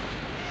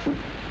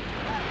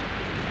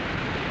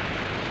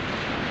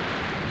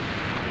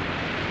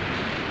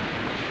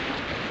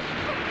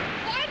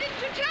 Why didn't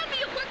you tell me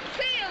you couldn't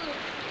sail?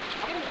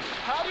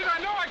 How did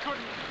I know I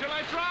couldn't till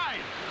I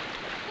tried?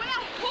 Well,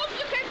 I hope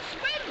you can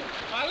swim.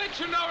 I'll let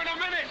you know in a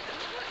minute.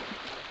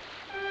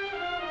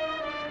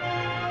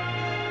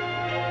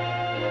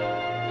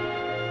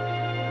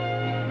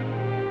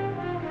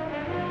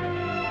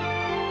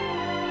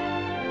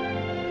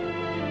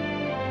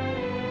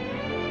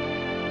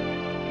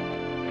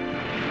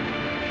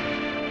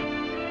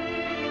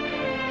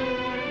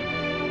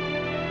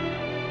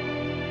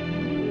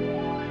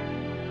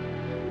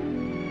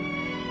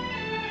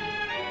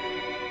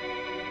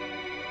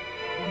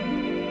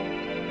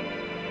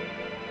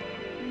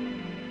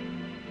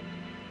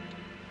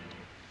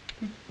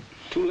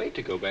 Too late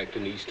to go back to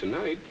Nice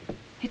tonight.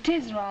 It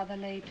is rather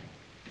late.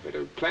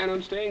 Better plan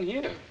on staying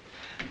here.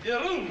 The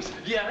rooms,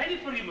 we are ready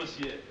for you,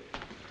 monsieur.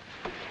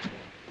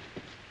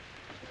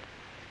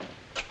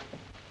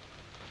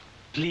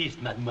 Please,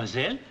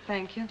 mademoiselle.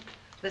 Thank you.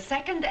 The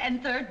second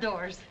and third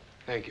doors.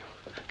 Thank you.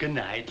 Good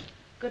night.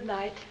 Good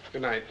night.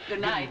 Good night. Good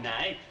night. Good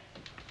night.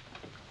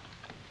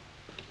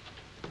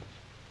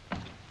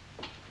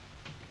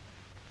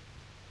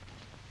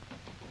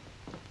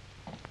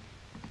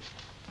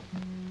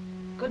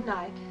 Good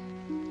night.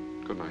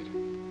 Good night.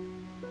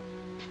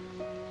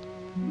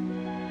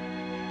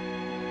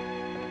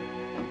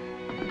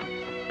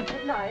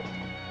 Good night.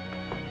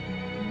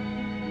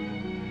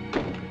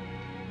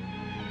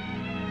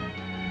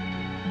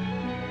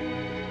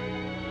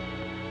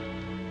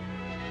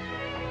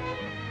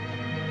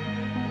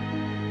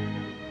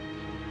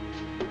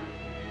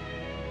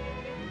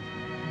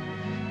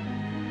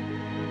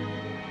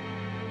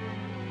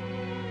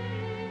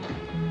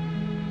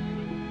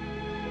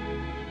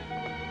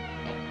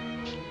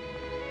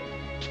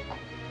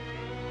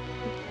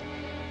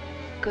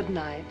 Good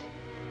night.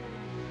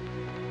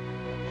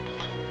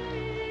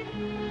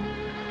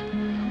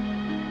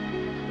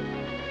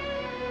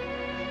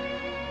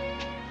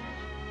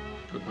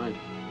 Good night.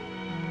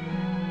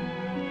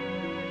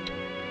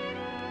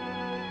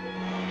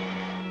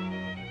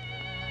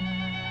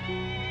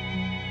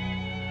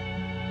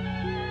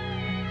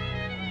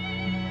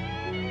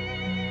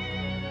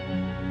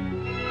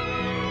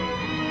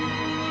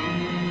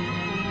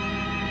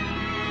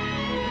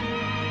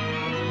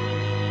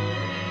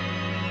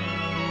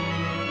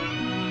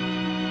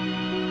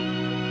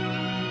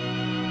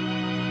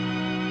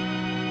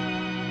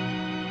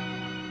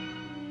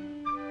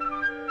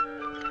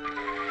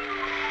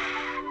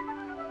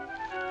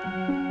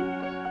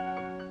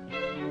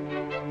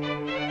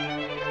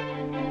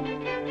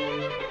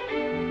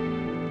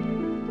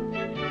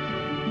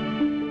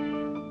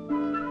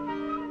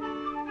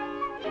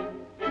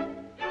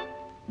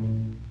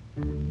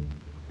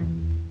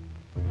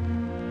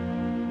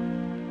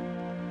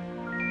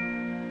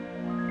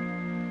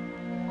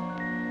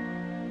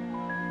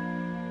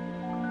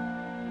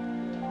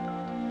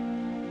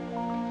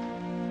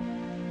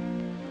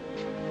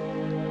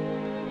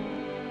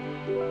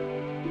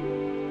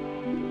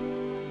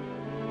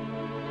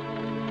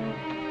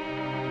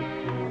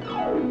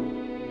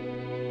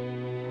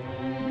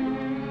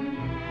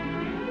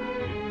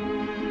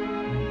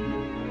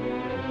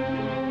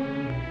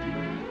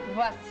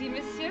 Voici,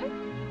 monsieur.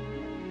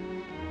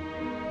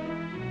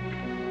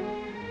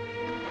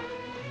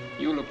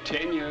 You look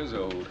 10 years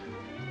old.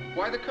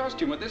 Why the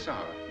costume at this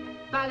hour?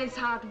 Ballet is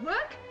hard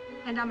work,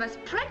 and I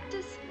must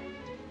practice.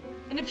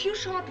 In a few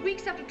short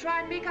weeks, I have to try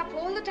and make up for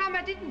all the time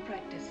I didn't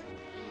practice.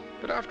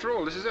 But after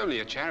all, this is only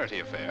a charity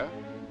affair.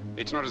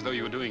 It's not as though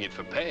you were doing it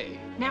for pay.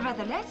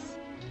 Nevertheless,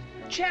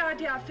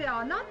 charity affair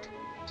or not,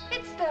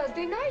 it's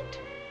Thursday night.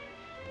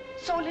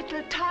 So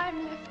little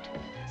time left.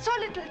 So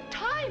little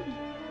time.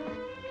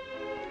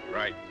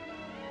 Right.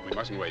 We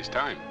mustn't waste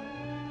time.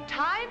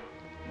 Time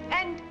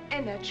and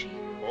energy.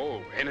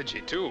 Oh,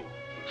 energy too.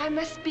 I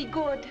must be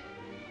good.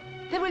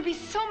 There will be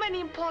so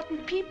many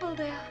important people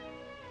there.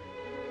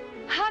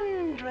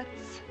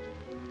 Hundreds.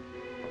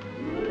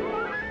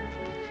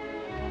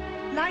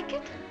 Like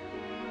it?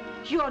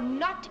 You're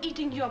not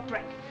eating your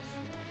breakfast.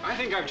 I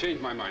think I've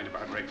changed my mind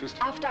about breakfast.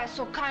 After I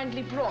so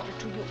kindly brought it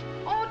to you.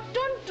 Oh,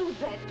 don't do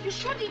that. You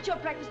should eat your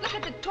breakfast. Look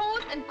at the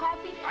toast and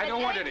coffee. I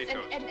don't want eggs any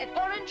toast. And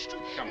orange juice.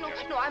 Come no,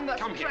 here. no, I must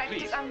Come here,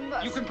 practice. please. I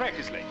must. You can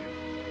practice later.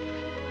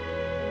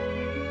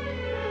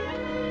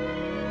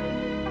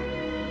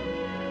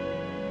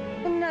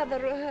 Another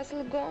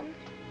rehearsal gone.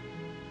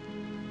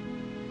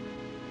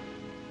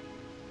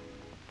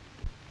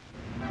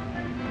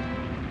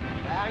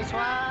 Paris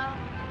soir.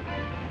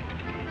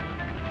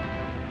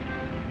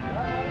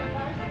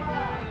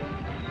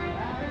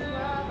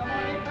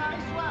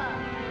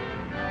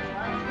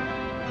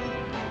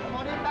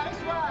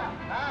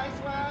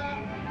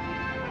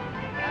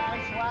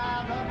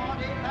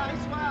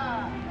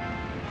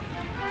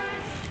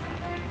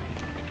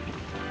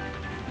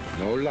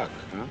 No luck,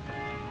 huh?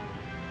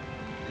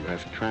 You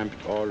have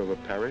tramped all over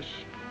Paris,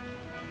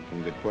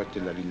 from the Porte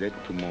de la Villette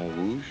to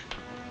Montrouge,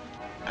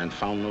 and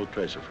found no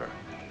trace of her.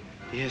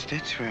 Yes,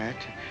 that's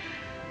right.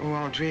 Oh,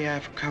 Andre,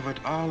 I've covered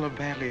all the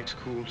ballet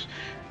schools.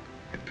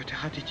 But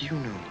how did you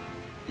know?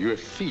 Your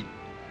feet,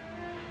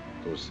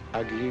 those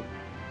ugly,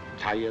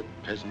 tired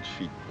peasant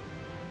feet,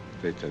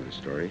 they tell the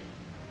story.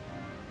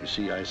 You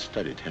see, I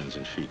studied hands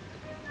and feet.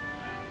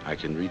 I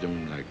can read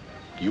them like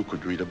you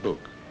could read a book,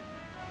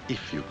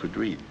 if you could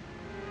read.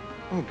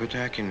 Oh, but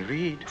I can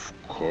read. Of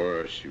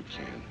course you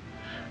can.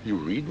 You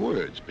read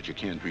words, but you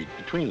can't read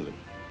between them.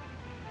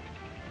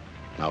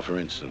 Now, for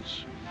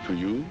instance, for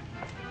you,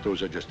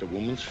 those are just a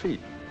woman's feet.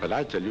 But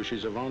I tell you,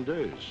 she's a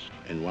vendeuse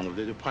in one of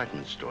the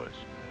department stores.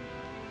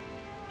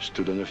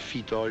 Stood on her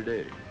feet all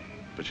day.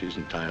 But she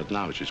isn't tired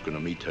now. She's going to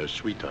meet her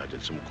sweetheart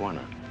at some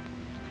corner.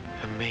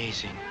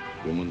 Amazing.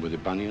 Woman with the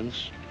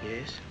bunions?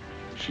 Yes?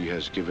 She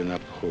has given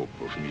up hope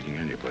of meeting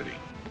anybody.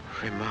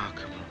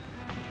 Remarkable.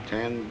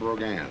 10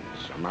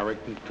 brogans,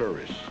 American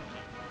tourists.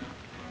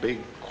 Big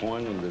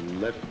corn on the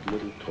left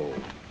little toe.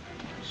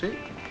 See?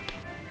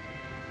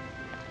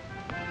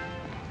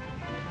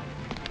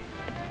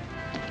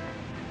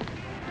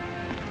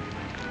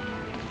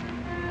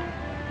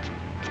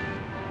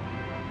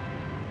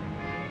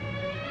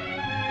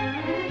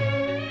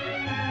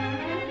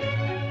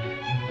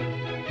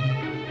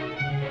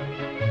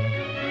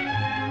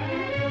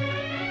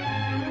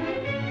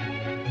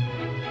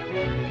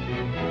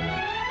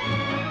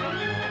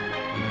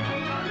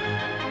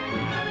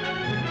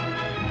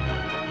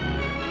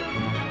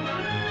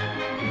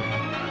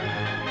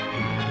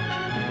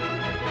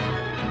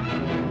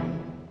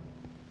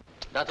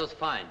 That was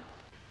fine.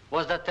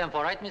 Was that tempo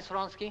right, Miss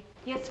Vronsky?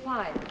 Yes,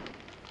 fine.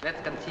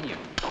 Let's continue.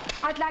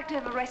 I'd like to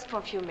have a rest for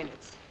a few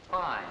minutes.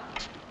 Fine.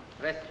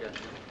 Rest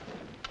yourself.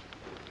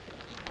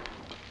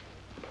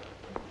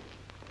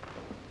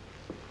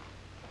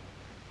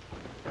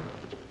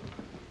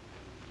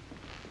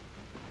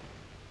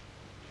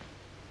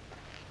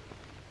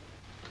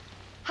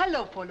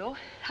 Hello, Polo.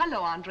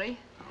 Hello, Andre.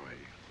 How are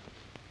you?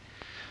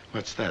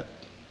 What's that?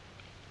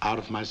 Out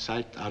of my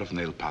sight, out of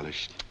nail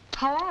polish.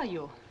 How are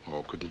you?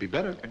 Oh, couldn't be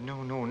better.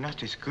 No, no,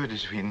 not as good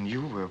as when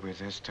you were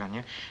with us,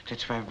 Tanya.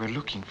 That's why we're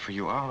looking for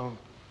you all.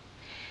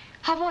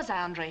 How was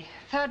I, Andre?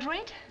 Third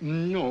rate?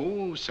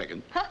 No,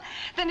 second. Huh?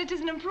 Then it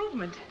is an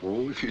improvement.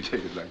 Oh, if you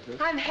take it like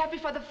that. I'm happy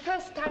for the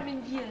first time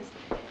in years.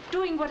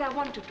 Doing what I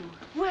want to do.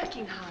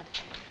 Working hard.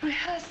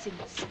 Rehearsing.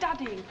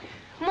 Studying.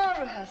 More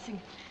rehearsing.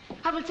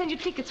 I will send you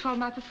tickets for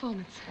my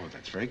performance. Oh,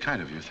 that's very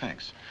kind of you,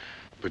 thanks.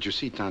 But you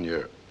see,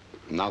 Tanya,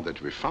 now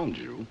that we've found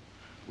you,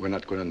 we're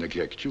not going to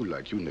neglect you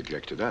like you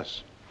neglected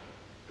us.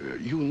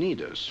 You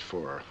need us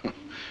for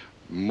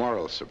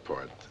moral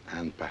support,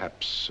 and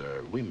perhaps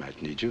we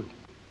might need you.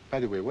 By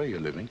the way, where are you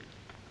living?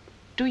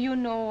 Do you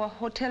know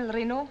Hotel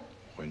Renault?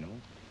 Renault?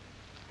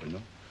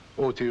 Renault?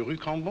 Oh, t'es Rue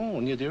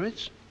Cambon, near the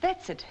Ritz?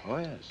 That's it. Oh,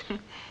 yes.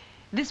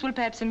 This will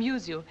perhaps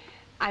amuse you.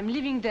 I'm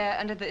living there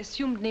under the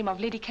assumed name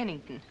of Lady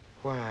Kennington.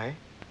 Why?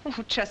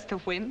 Oh, just a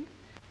whim.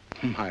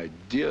 My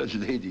dear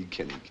Lady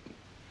Kennington.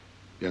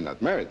 You're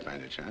not married by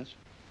any chance?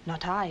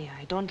 Not I.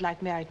 I don't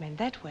like married men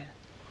that well.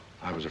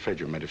 I was afraid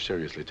you might have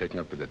seriously taken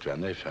up with that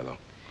Vernet fellow.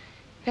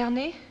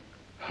 Vernet?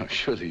 Oh,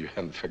 surely you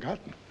haven't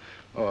forgotten.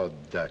 Oh,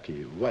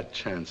 Ducky, what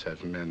chance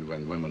have men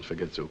when women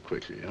forget so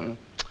quickly, huh?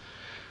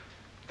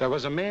 There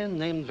was a man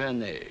named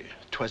Vernet.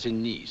 'Twas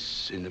in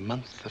Nice in the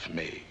month of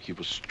May. He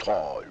was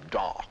tall,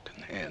 dark,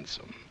 and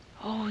handsome.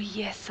 Oh,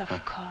 yes, of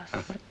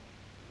course.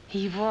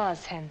 He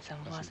was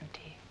handsome, wasn't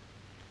he?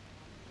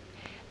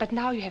 But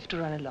now you have to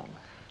run along.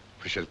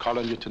 We shall call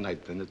on you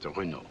tonight, then, at the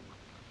Renault.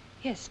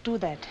 Yes, do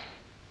that.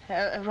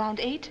 Around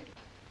 8?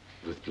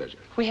 With pleasure.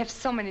 We have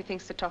so many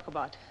things to talk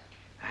about.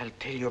 I'll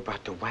tell you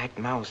about the white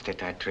mouse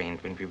that I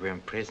trained when we were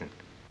in prison.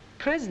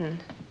 Prison?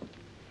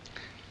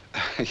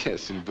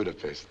 Yes, in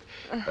Budapest.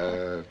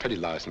 Petty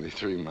larceny,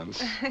 3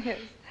 months. Yes.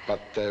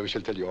 But we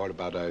shall tell you all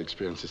about our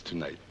experiences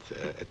tonight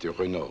at the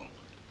Renault.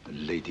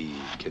 Lady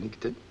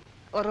Kennington?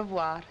 Au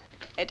revoir.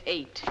 At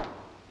 8.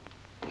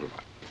 Au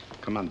revoir.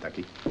 Come on,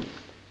 Ducky.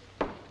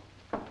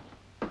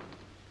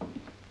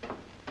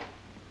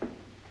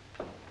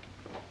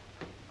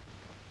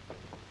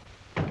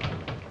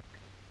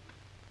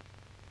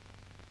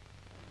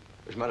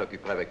 Je m'en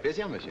occuperai avec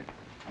plaisir, monsieur.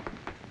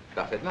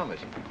 Parfaitement,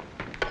 monsieur.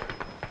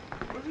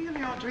 Well,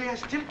 really, Andre, I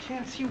still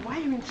can't see why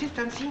you insist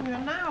on seeing her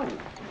now.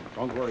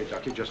 Don't worry,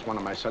 Ducky, just one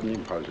of my sudden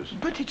impulses.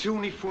 But it's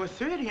only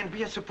 4:30 and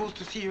we are supposed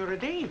to see her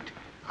at 8.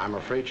 I'm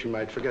afraid she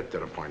might forget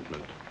that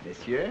appointment.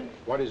 Monsieur?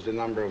 What is the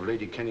number of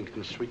Lady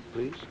Kennington's suite,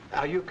 please?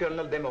 Are you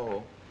Colonel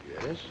Demoreau?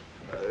 Yes.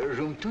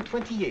 Room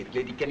 228.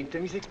 Lady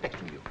Kennington is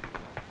expecting you.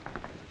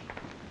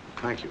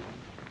 Thank you.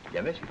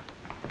 Bien, monsieur.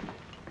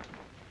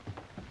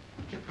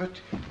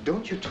 But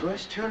don't you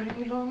trust her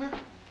any longer?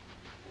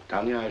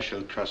 Tanya, I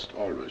shall trust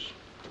always.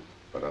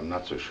 But I'm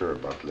not so sure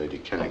about Lady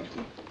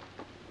Kennington.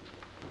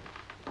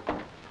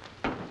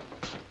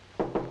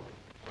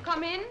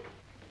 Come in.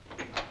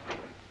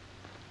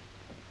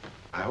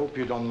 I hope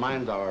you don't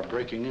mind our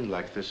breaking in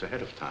like this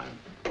ahead of time.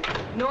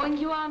 Knowing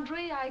you,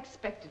 Andre, I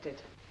expected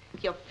it.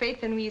 Your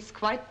faith in me is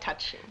quite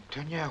touching.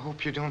 Tanya, I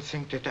hope you don't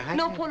think that I...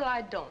 No, Polo,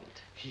 I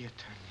don't. Here,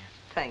 Tanya.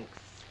 Thanks.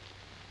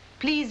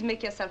 Please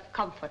make yourself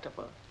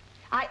comfortable.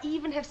 I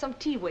even have some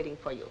tea waiting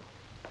for you.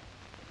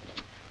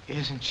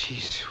 Isn't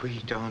she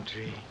sweet,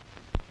 Andre?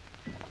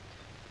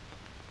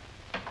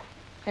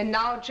 And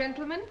now,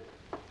 gentlemen,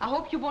 I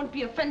hope you won't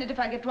be offended if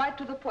I get right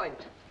to the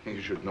point.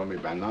 You should know me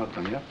by now,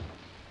 Tanya.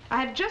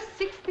 I have just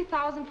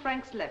 60,000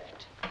 francs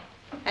left.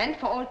 And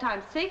for all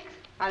time's sake,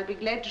 I'll be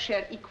glad to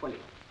share it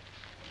equally.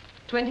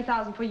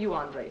 20,000 for you,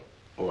 Andre.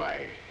 Oh,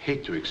 I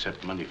hate to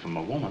accept money from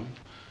a woman.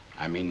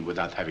 I mean,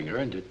 without having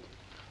earned it.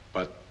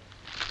 But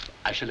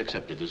I shall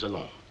accept it as a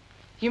loan.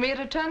 You may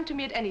return to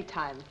me at any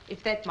time,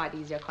 if that might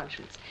ease your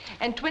conscience.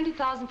 And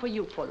 20,000 for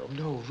you, Polo.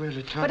 No,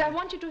 really, Tanya. But I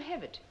want you to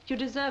have it. You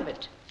deserve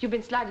it. You've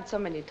been slighted so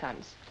many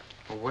times.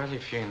 Oh, well,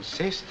 if you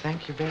insist,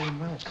 thank you very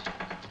much.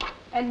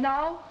 And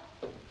now,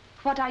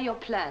 what are your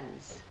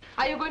plans?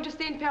 Are you going to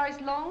stay in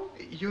Paris long?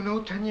 You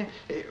know, Tanya,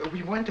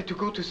 we wanted to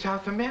go to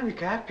South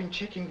America. I've been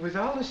checking with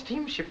all the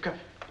steamship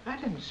I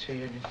didn't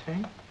say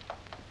anything.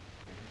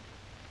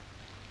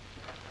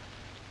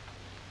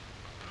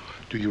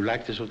 Do you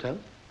like this hotel?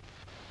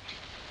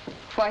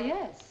 Why,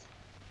 yes.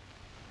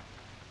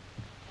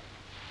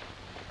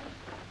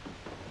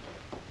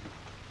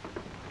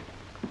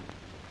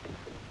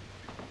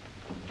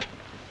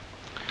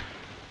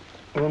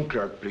 Room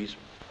clerk, please.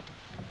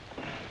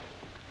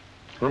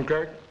 Room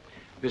clerk,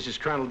 this is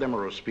Colonel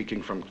Demoreau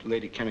speaking from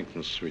Lady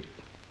Kennington's suite.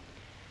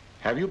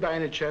 Have you by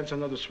any chance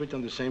another suite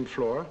on the same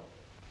floor?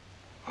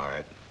 All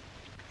right.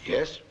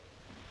 Yes?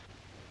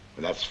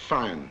 Well, that's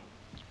fine.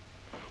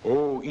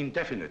 Oh,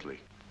 indefinitely.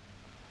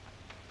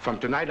 From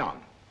tonight on.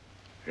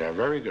 Yeah,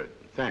 very good.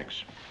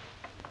 Thanks.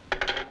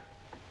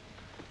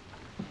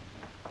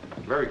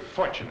 Very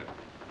fortunate.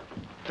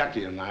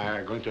 Tati and I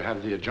are going to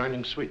have the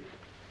adjoining suite.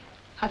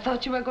 I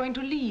thought you were going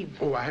to leave.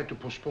 Oh, I had to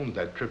postpone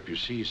that trip. You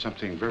see,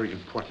 something very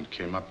important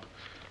came up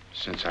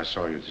since I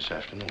saw you this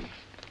afternoon.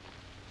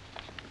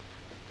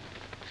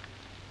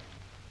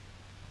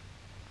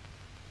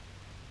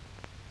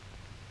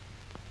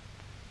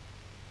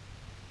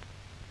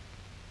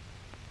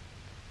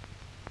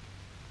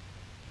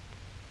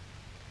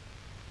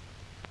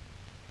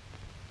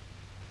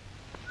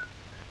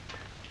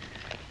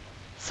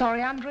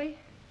 Sorry, Andre,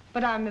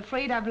 but I'm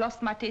afraid I've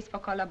lost my taste for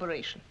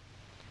collaboration.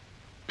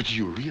 But do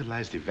you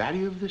realize the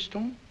value of this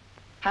stone?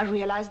 I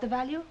realize the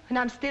value, and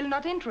I'm still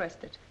not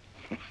interested.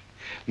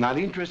 Not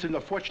interested in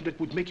a fortune that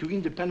would make you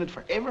independent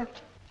forever?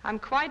 I'm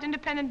quite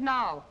independent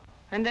now,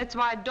 and that's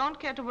why I don't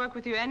care to work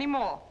with you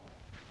anymore.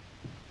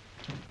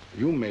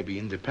 You may be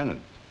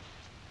independent,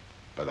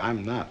 but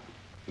I'm not.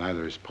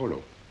 Neither is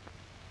Polo.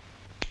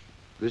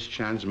 This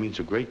chance means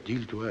a great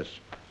deal to us.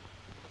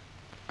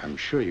 I'm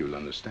sure you'll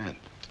understand.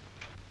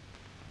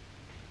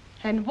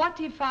 And what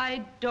if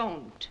I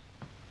don't?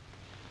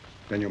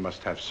 Then you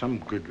must have some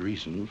good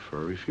reason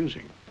for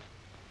refusing.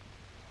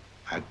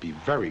 I'd be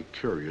very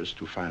curious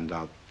to find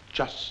out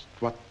just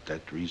what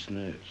that reason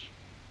is.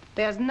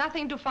 There's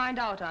nothing to find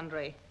out,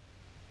 Andre.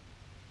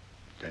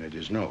 Then it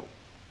is no.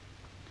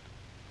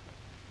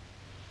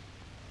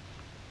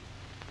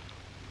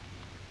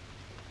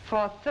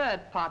 For a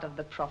third part of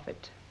the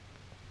profit.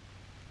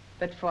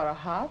 But for a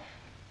half,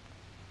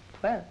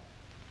 well,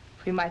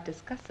 we might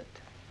discuss it.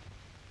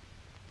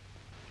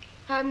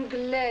 I'm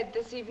glad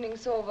this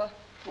evening's over.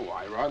 Oh,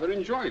 I rather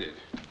enjoyed it.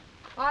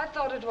 I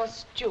thought it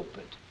was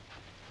stupid.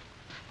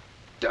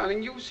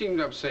 Darling, you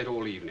seemed upset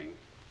all evening.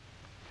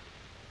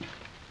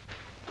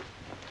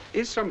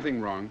 Is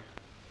something wrong?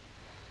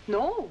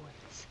 No,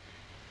 it's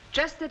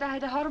just that I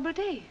had a horrible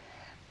day.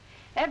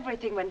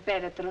 Everything went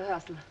bad at the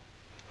rehearsal.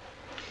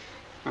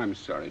 I'm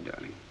sorry,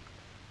 darling.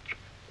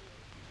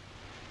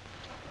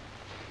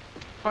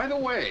 By the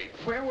way,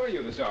 where were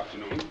you this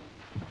afternoon?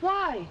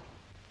 Why?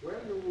 Well,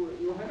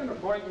 you had an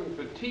appointment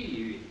for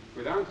tea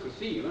with Aunt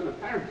Cecile, and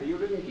apparently you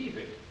didn't keep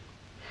it.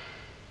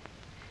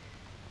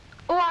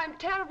 Oh, I'm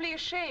terribly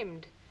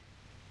ashamed.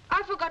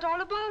 I forgot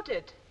all about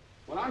it.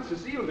 Well, Aunt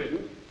Cecile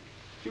didn't.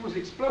 She was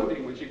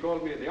exploding when she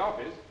called me at the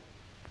office.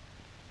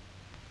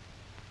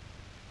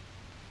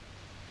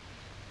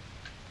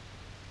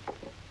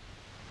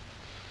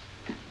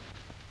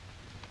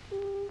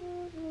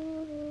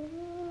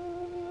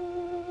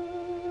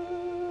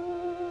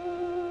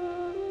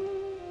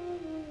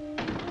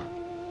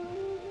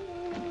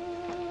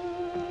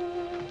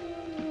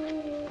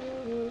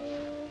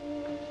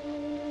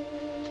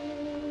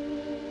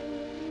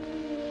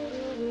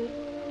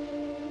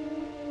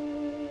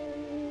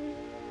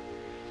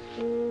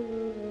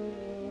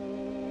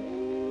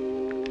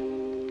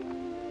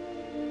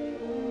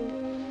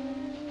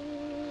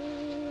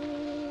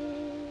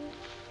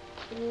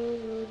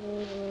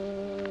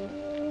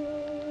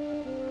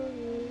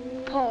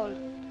 Paul.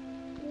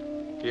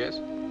 Yes?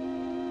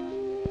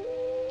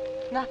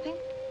 Nothing?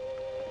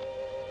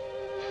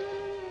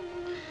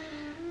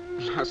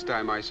 Last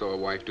time I saw a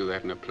wife do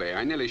that in a play,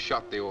 I nearly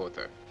shot the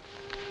author.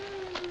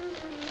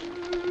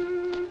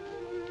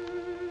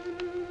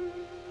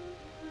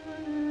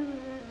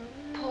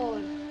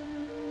 Paul.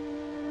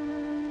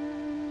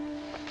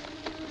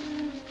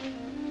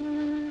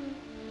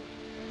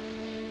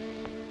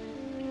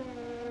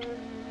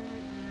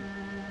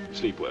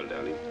 Sleep well,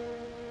 darling.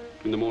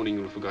 In the morning,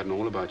 you'll have forgotten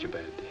all about your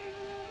bad day.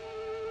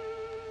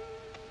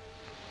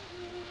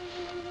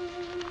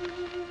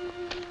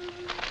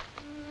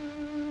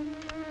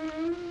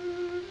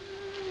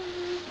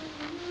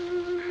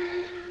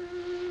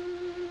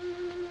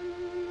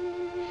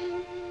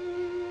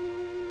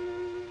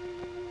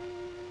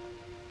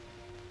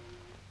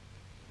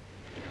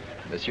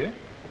 Monsieur?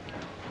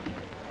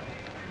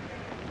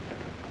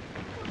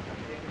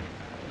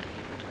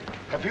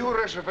 Have you a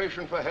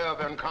reservation for Herr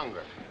Van Kangen?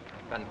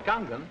 Van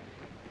Kangen?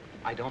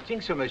 I don't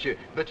think so, monsieur,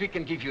 but we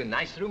can give you a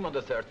nice room on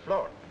the 3rd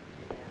floor.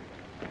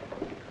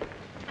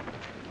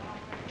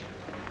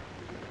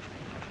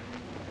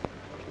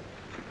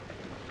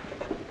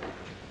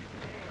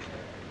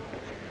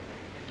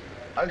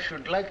 I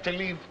should like to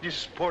leave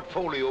this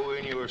portfolio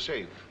in your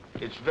safe.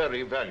 It's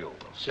very valuable.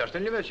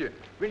 Certainly, monsieur.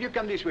 Will you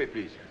come this way,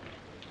 please?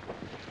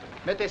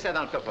 Mettez ça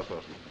dans le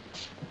coffre-fort.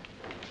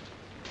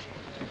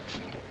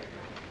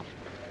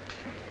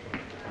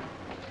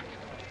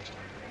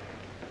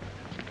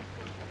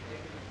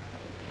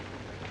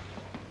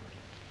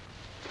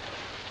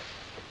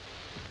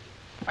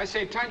 I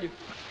say, Tanya.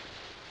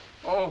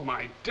 Oh,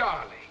 my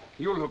darling.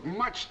 You look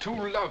much too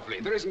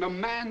lovely. There isn't a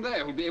man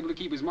there who'll be able to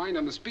keep his mind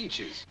on the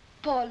speeches.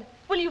 Paul,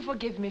 will you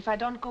forgive me if I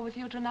don't go with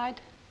you tonight?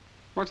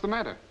 What's the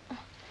matter?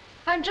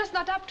 I'm just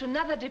not up to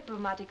another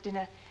diplomatic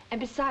dinner.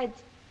 And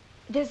besides,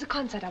 there's a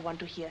concert I want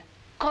to hear.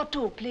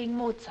 Cortot playing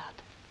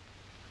Mozart.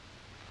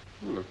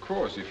 Well, of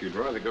course, if you'd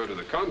rather go to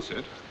the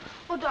concert.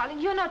 Oh, darling,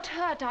 you're not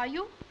hurt, are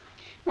you?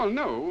 Well,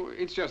 no,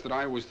 it's just that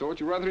I always thought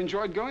you rather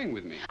enjoyed going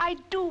with me. I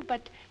do,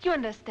 but you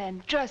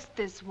understand, just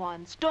this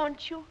once,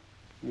 don't you?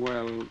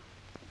 Well,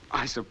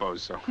 I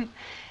suppose so.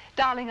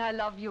 Darling, I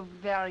love you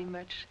very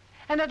much.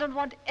 And I don't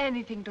want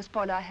anything to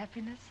spoil our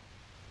happiness.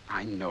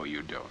 I know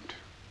you don't.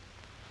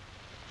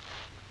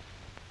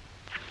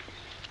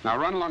 Now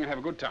run along and have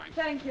a good time.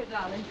 Thank you,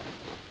 darling.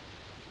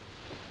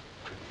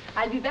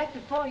 I'll be back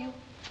before you.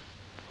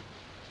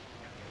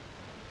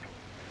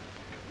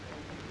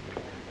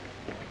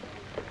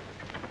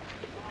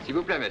 S'il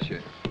vous plaît,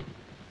 monsieur.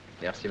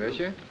 Merci,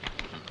 monsieur.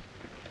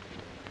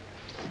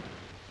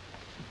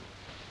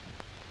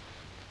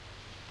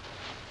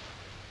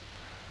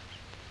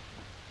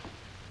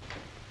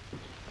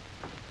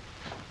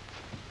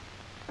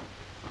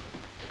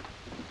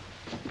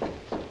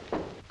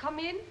 Come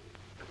in.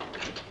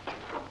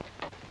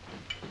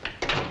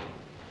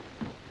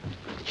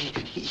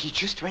 He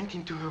just went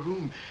into her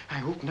room. I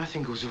hope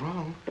nothing goes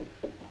wrong.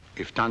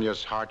 If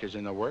Tanya's heart is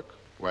in her work,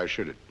 why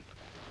should it?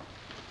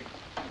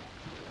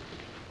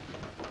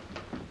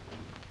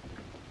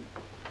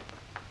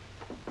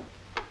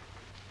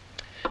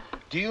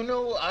 Do you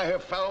know, I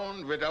have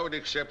found, without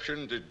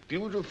exception, that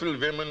beautiful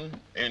women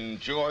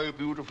enjoy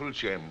beautiful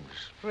gems.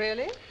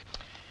 Really?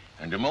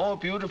 And the more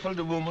beautiful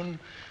the woman,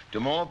 the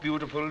more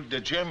beautiful the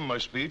gem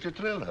must be to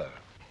thrill her.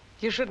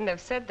 You shouldn't have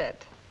said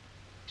that.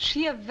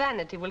 Sheer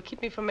vanity will keep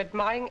me from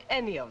admiring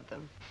any of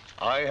them.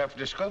 I have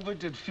discovered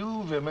that few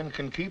women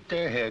can keep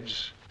their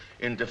heads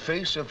in the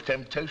face of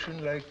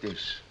temptation like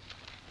this.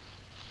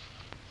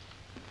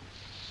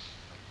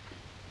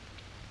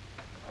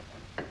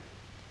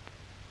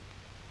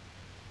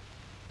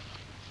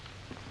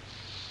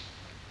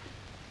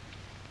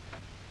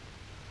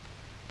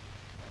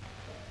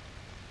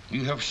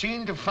 You have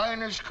seen the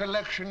finest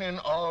collection in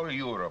all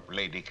Europe,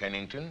 Lady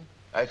Kennington.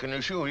 I can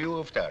assure you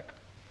of that.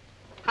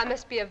 I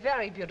must be a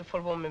very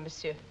beautiful woman,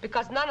 monsieur,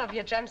 because none of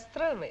your gems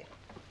thrill me.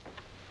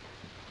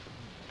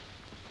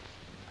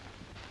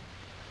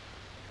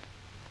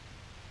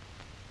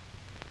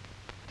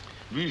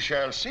 We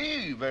shall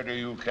see whether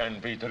you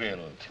can be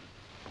thrilled.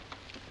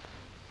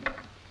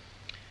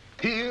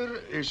 Here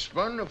is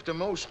one of the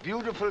most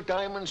beautiful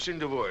diamonds in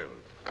the world.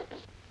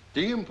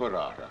 The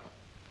Imperator.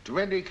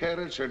 20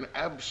 carats and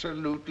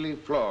absolutely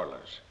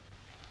flawless.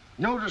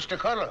 Notice the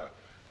color,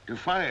 the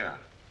fire.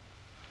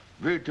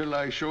 Wait till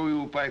I show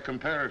you by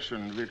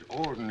comparison with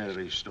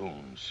ordinary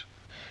stones.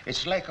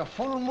 It's like a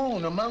full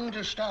moon among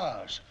the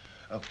stars,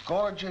 a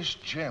gorgeous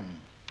gem.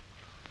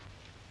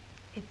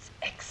 It's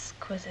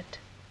exquisite.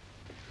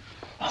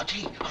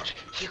 Audrey,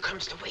 here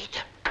comes the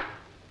waiter.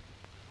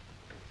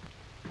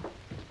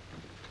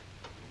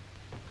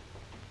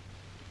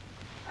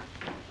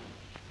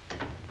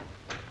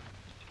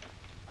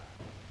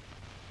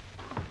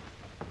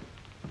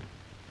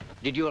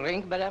 Did you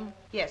ring, madame?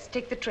 Yes,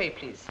 take the tray,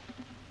 please.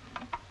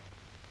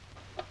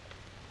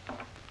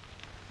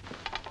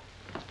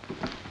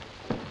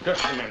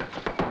 Just a minute.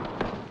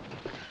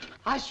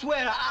 I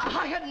swear,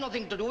 I had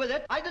nothing to do with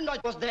it. I didn't know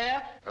it was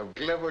there. A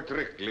clever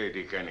trick,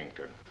 Lady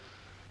Kennington.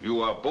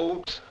 You are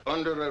both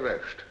under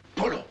arrest.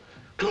 Polo,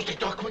 close the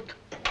door quick.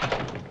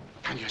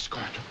 Tanya's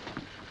gone.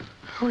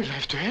 We'll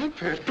have to help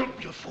her.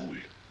 Don't, you fool.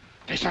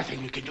 There's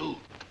nothing we can do.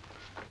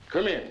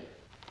 Come in.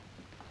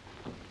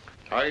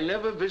 I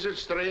never visit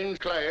strange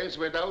clients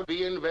without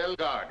being well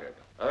guarded.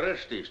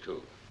 Arrest these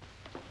two.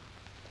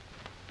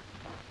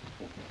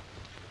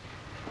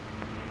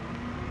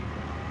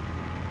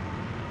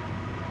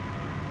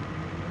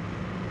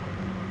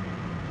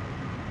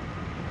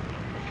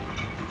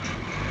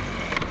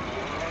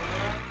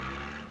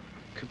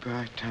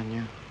 Goodbye,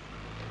 Tanya.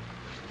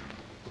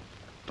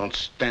 Don't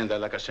stand there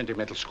like a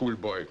sentimental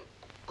schoolboy.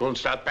 Go and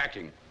start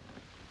packing.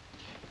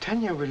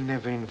 Tanya will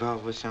never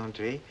involve us,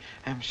 Andre,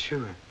 I'm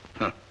sure.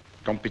 Huh.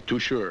 Don't be too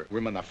sure.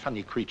 Women are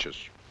funny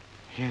creatures.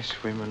 Yes,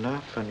 women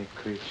are funny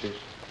creatures.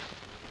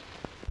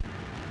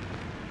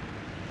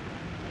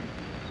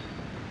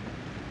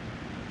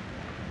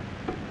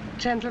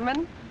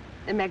 Gentlemen,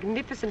 a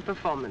magnificent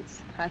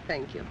performance. I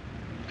thank you.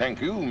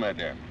 Thank you,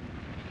 madame.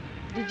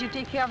 Did you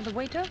take care of the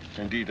waiter?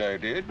 Indeed I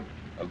did.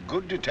 A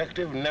good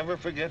detective never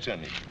forgets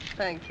anything.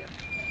 Thank you.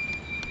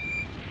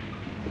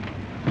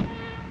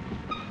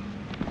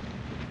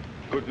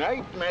 Good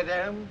night,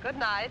 madame. Good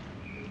night.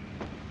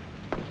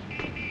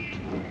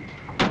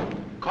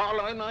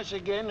 Call on us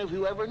again if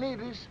you ever need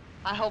us.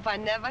 I hope I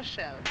never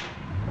shall.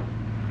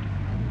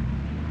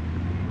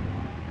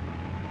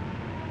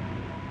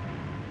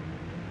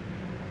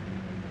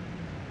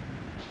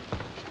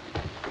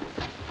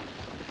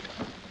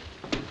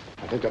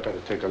 I think I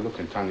better take a look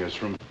in Tanya's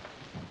room.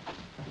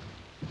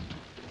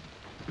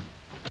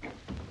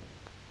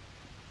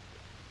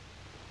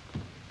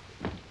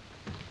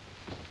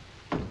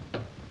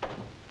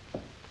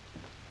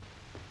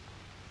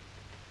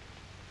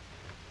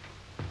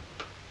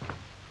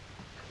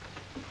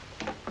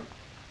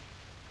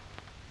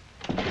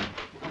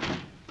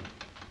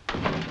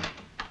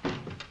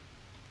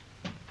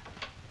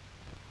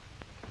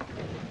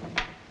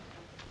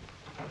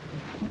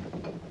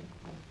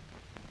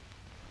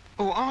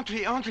 Oh,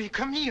 Andre,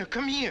 come here,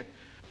 come here.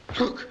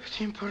 Look,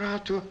 the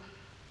Imperator.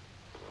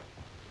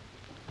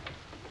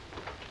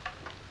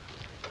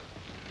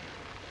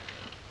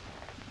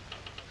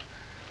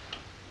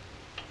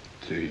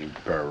 The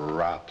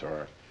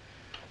Imperator.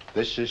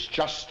 This is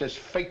just as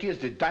fakey as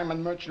the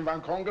diamond merchant Van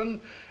Kongen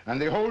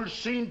and the whole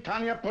scene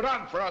Tanya put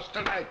on for us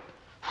tonight.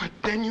 What,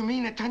 then you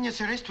mean that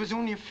Tanya's arrest was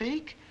only a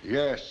fake?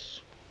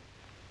 Yes.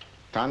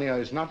 Tanya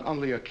is not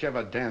only a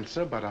clever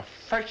dancer, but a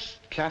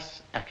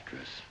first-class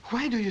actress.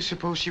 Why do you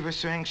suppose she was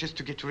so anxious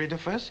to get rid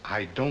of us?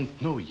 I don't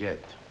know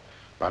yet,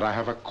 but I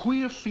have a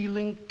queer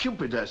feeling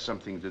Cupid has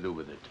something to do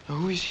with it.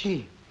 Who is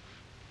he?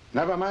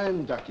 Never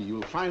mind, Ducky,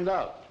 you'll find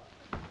out.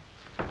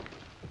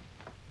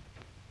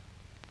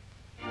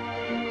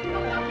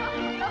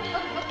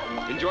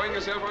 Enjoying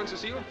yourself, Aunt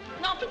Cecile?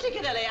 Not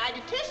particularly. I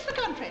detest the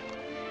country.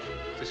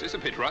 This is a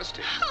bit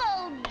rusty.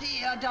 Oh,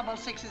 dear. Double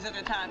sixes at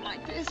a time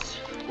like this.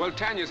 Well,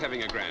 Tanya's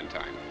having a grand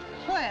time.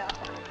 Where?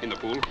 In the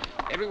pool.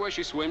 Everywhere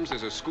she swims,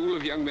 there's a school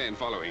of young men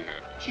following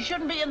her. She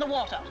shouldn't be in the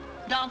water.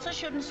 Dancers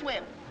shouldn't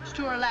swim. It's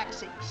too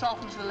relaxing.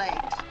 Softens the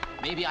legs.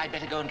 Maybe I'd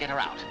better go and get her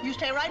out. You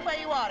stay right where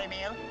you are,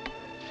 Emile.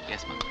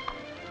 Yes, ma'am.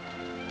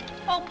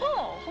 Oh,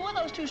 Paul, who are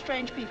those two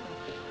strange people?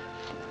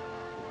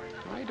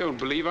 I don't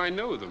believe I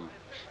know them.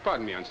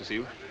 Pardon me, Aunt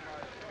Cecile.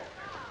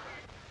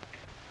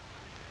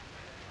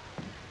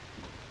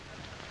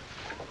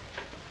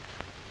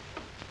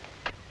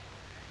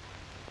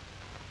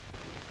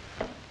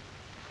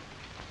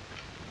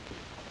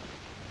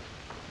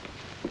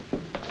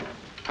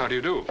 How do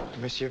you do?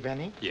 Monsieur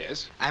Benny?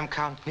 Yes? I'm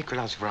Count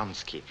Nicholas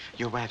Vronsky,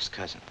 your wife's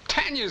cousin.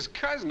 Tanya's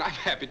cousin? I'm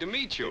happy to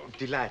meet you.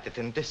 Delighted,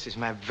 and this is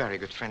my very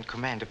good friend,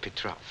 Commander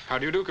Petrov. How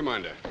do you do,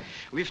 Commander?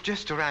 We've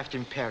just arrived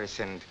in Paris,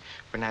 and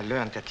when I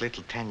learned that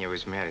little Tanya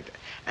was married,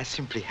 I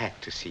simply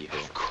had to see her.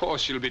 Of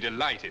course she'll be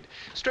delighted.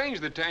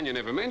 Strange that Tanya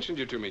never mentioned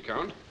you to me,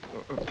 Count.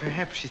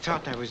 Perhaps she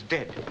thought I was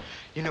dead.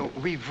 You know,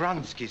 we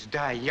Vronskys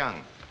die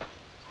young.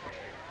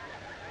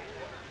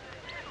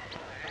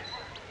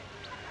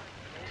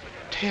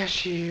 There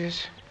she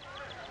is.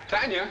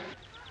 Tanya?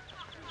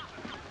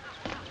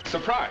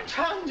 Surprise.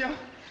 Tanya!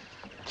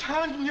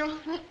 Tanya!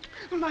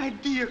 My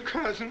dear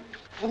cousin.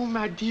 Oh,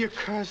 my dear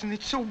cousin,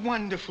 it's so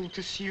wonderful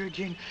to see you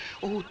again.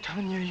 Oh,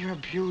 Tanya, you're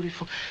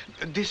beautiful.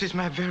 This is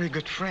my very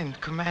good friend,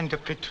 Commander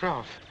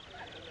Petrov.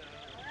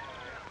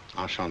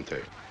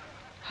 Enchanté.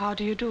 How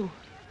do you do?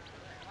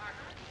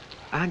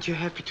 Aren't you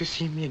happy to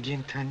see me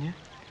again, Tanya?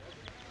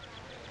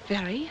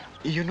 Very.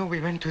 You know,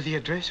 we went to the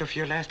address of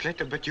your last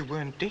letter, but you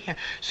weren't there.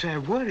 So I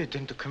worried,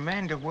 and the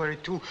commander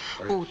worried, too.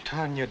 Oh,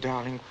 Tanya,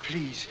 darling,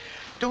 please,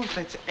 don't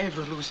let's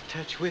ever lose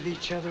touch with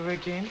each other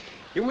again.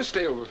 You must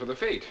stay over for the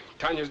fete.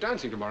 Tanya's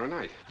dancing tomorrow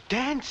night.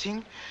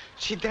 Dancing?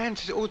 She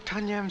dances. Oh,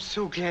 Tanya, I'm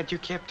so glad you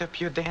kept up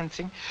your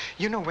dancing.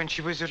 You know, when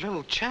she was a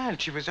little child,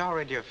 she was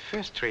already a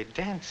first-rate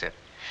dancer.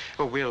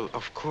 Oh, we'll,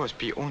 of course,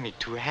 be only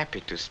too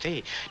happy to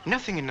stay.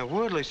 Nothing in the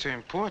world is so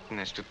important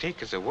as to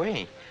take us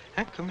away.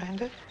 Huh,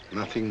 Commander?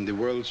 Nothing in the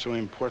world so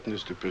important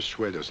as to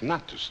persuade us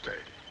not to stay.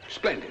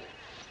 Splendid.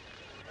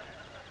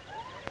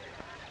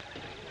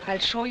 I'll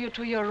show you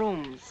to your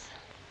rooms.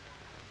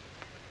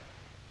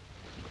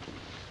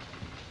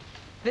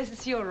 This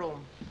is your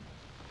room.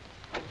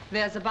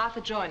 There's a bath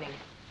adjoining.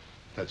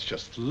 That's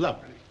just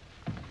lovely.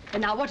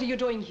 And now what are you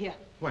doing here?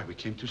 Why, we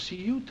came to see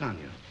you,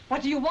 Tanya.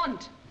 What do you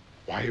want?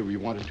 Why, we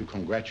wanted to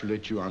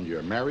congratulate you on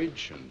your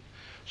marriage and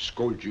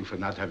scold you for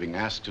not having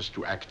asked us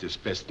to act as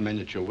best men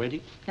at your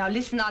wedding. Now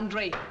listen,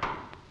 Andre.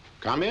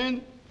 Come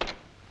in.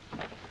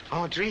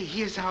 Andre,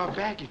 here's our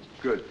baggage.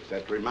 Good.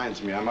 That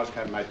reminds me, I must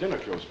have my dinner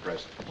clothes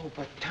pressed. Oh,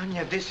 but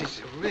Tanya, this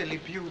is really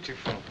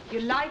beautiful.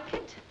 You like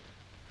it?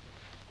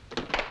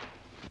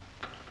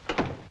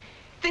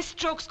 This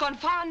joke's gone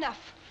far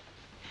enough.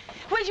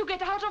 Will you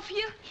get out of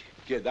here?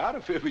 Get out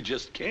of here, we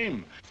just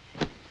came.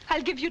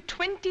 I'll give you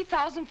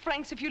 20,000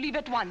 francs if you leave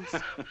at once.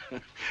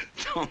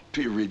 Don't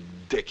be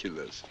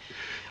ridiculous.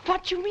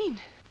 What do you mean?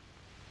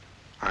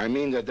 I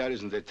mean that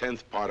isn't the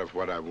 10th part of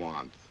what I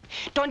want.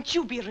 Don't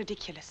you be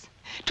ridiculous.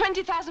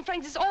 20,000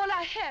 francs is all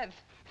I have.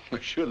 Well,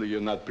 surely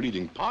you're not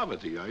pleading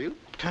poverty, are you?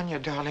 Tanya,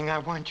 darling, I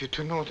want you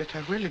to know that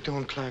I really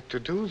don't like to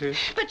do this.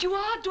 But you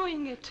are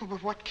doing it. Oh,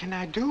 but what can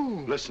I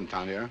do? Listen,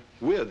 Tanya,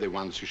 we're the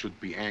ones who should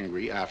be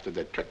angry after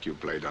the trick you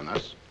played on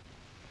us.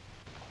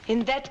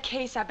 In that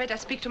case, I better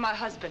speak to my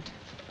husband.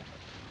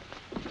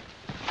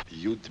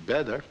 You'd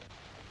better.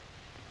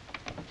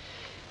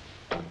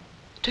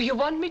 Do you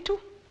want me to?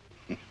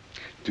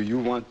 Do you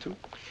want to?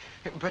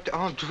 But,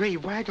 Andre,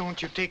 why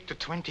don't you take the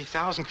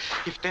 20,000?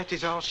 If that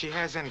is all she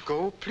has, and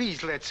go.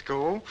 Please, let's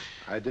go.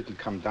 I didn't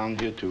come down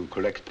here to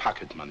collect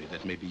pocket money.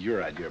 That may be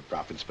your idea of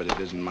profits, but it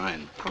isn't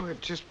mine. Oh,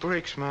 it just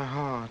breaks my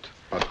heart.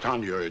 But,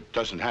 Tanya, it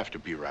doesn't have to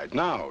be right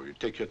now. You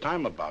take your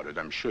time about it.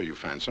 I'm sure you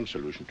find some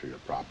solution to your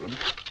problem.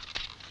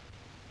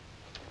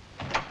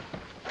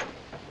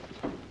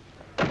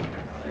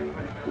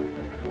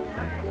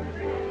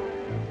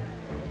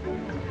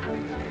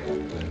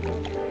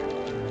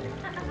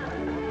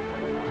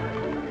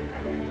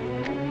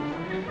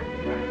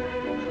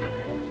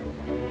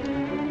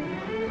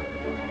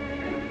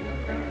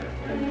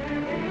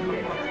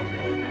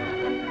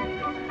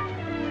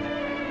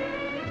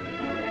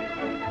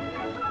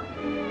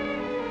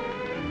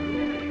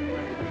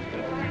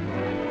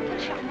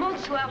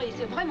 soirée.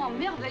 C'est vraiment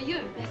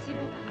merveilleux. Merci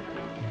beaucoup.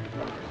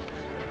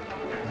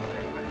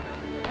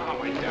 Oh,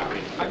 my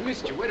darling. I've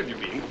missed you. Where have you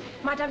been?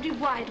 Madame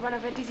Dubois had one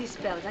of her dizzy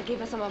spells. I gave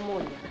her some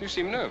ammonia. You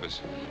seem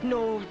nervous.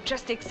 No,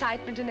 just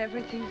excitement and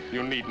everything.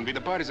 You needn't be.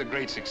 The party's a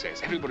great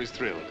success. Everybody's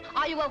thrilled.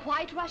 Are you a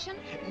white Russian?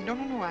 No,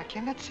 no, no, I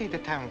cannot say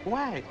that I'm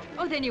white.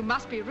 Oh, then you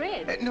must be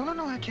red. No, no,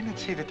 no, I cannot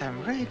say that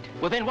I'm red.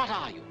 Well, then what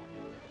are you?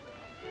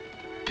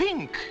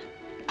 Pink.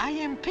 I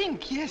am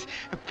pink, yes.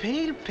 A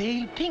pale,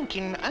 pale pink.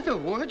 In other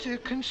words, a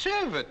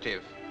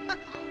conservative.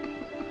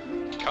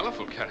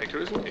 Colorful character,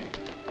 isn't he?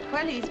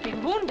 Well, he's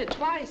been wounded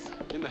twice.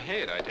 In the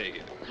head, I take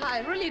it.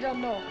 I really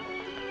don't know.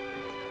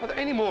 Are there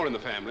any more in the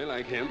family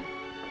like him?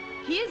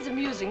 He is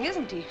amusing,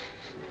 isn't he?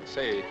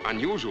 Say,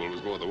 unusual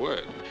was more the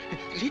word.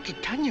 Little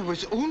Tanya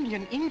was only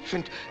an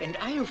infant, and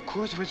I, of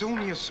course, was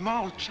only a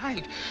small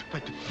child,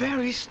 but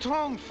very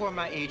strong for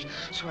my age.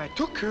 So I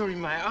took her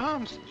in my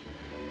arms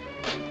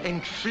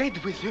and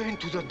fled with her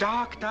into the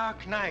dark,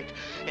 dark night.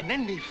 And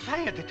then they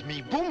fired at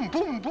me. Boom,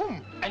 boom,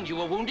 boom. And you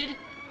were wounded?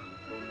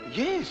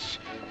 Yes.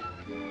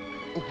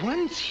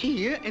 Once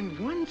here, and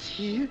once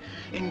here,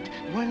 and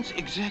once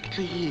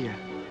exactly here.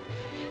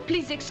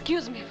 Please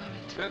excuse me for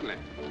it. Certainly.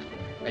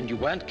 And you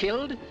weren't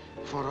killed?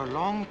 For a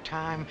long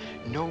time,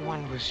 no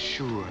one was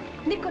sure.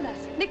 Nicholas,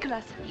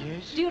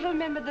 Yes? do you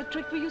remember the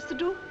trick we used to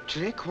do?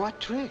 Trick? What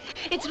trick?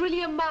 It's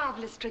really a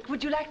marvelous trick.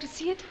 Would you like to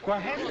see it? Go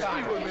ahead,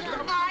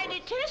 I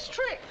detest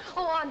tricks.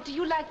 Oh, Auntie,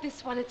 you like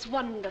this one. It's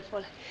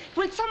wonderful.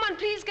 Will someone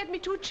please get me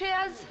 2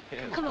 chairs?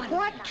 Come on.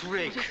 What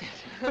trick?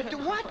 But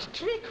what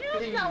trick,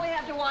 please? Now we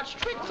have to watch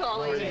tricks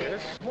all the year.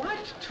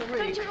 What trick?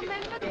 Don't you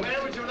remember?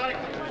 Where would you like?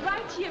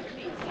 Right here,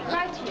 please.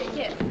 Right here,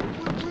 yes.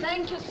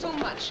 Thank you so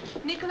much.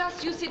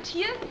 Nicholas, you sit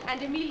here,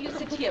 and Emile, you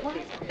sit here,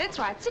 please. That's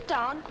right. Sit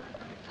down.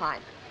 Fine.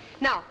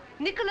 Now,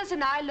 Nicholas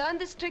and I learned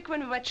this trick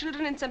when we were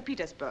children in St.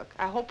 Petersburg.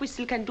 I hope we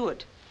still can do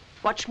it.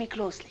 Watch me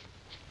closely.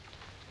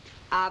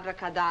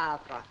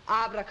 Abracadabra,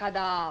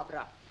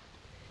 abracadabra,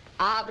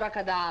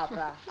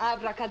 abracadabra,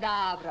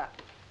 abracadabra.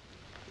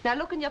 Now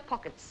look in your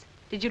pockets.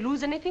 Did you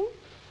lose anything?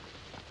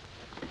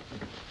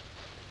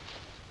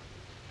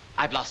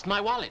 I've lost my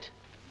wallet.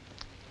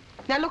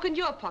 Now look in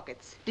your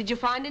pockets. Did you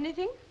find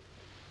anything?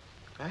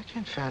 I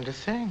can't find a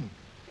thing.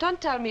 Don't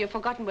tell me you've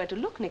forgotten where to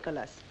look,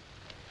 Nicholas.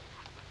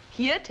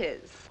 Here it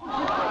is.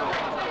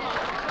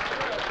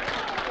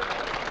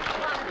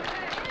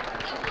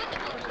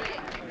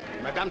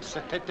 Madame,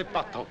 c'était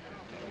pas trop.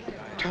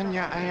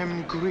 Tanya, I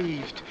am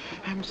grieved.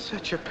 I'm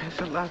such a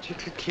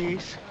pathological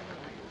case.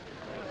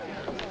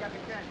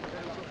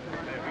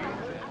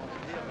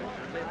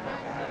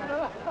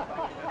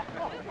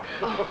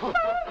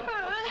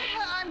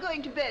 I'm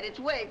going to bed. It's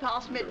way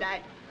past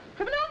midnight.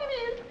 Come along,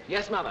 Emile.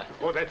 Yes, Mother.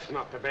 Oh, that's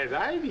not a bad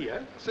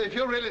idea. So if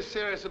you're really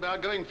serious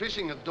about going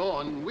fishing at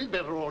dawn, we'd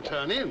better all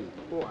turn in.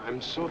 Oh,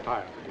 I'm so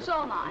tired.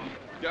 So am I.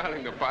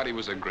 Darling, the party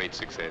was a great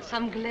success.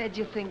 I'm glad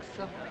you think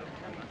so.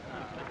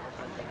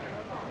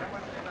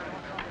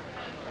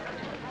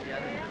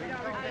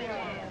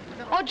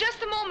 Oh,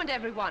 just a moment,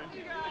 everyone.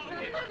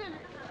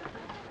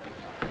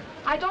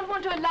 I don't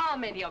want to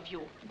alarm any of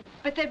you,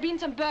 but there have been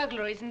some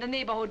burglaries in the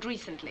neighborhood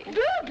recently.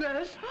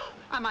 Burglars?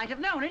 I might have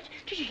known it.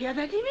 Did you hear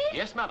that, Emile?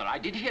 Yes, Mother, I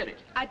did hear it.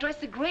 I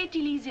dress a great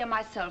deal easier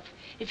myself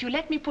if you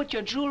let me put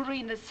your jewelry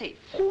in the safe.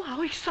 Oh,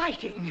 how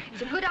exciting.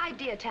 It's a good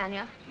idea,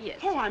 Tanya. Yes.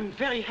 Oh, I'm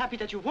very happy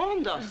that you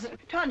warned us.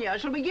 Tanya,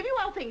 shall we give you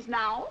our things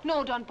now?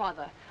 No, don't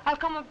bother. I'll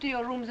come up to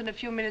your rooms in a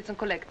few minutes and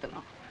collect them.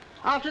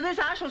 After this,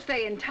 I shall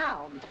stay in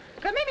town.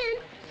 Come,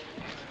 Emile.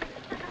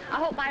 I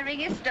hope my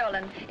ring is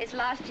stolen. It's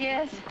last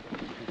year's.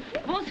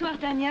 Bonsoir,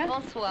 Tanya.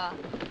 Bonsoir.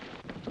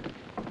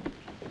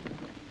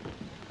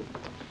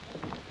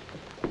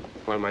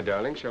 Well, my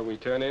darling, shall we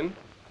turn in?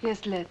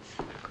 Yes, let's.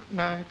 Good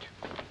night.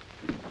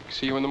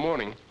 See you in the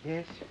morning.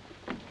 Yes.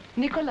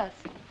 Nicholas.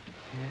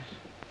 Yes.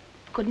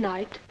 Good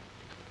night.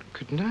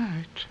 Good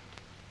night.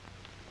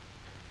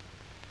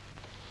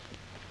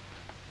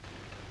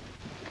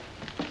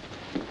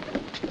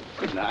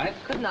 Good night.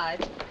 Good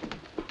night.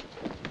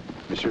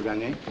 Monsieur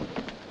Vanier,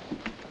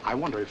 I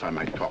wonder if I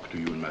might talk to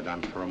you and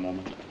Madame for a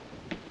moment.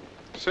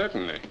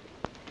 Certainly.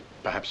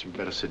 Perhaps we'd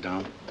better sit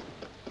down.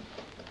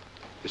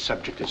 The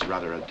subject is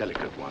rather a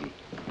delicate one.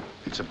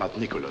 It's about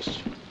Nicholas.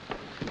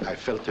 I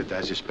felt that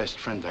as his best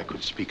friend, I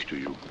could speak to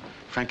you.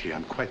 Frankly,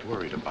 I'm quite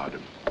worried about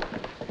him.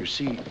 You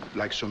see,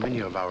 like so many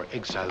of our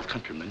exiled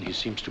countrymen, he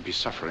seems to be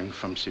suffering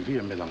from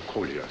severe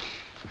melancholia.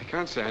 I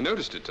can't say I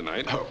noticed it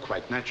tonight. Oh,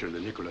 quite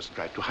naturally, Nicholas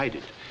tried to hide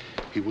it.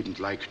 He wouldn't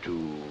like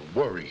to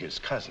worry his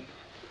cousin.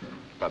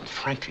 But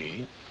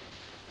frankly,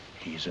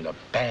 he's in a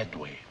bad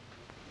way.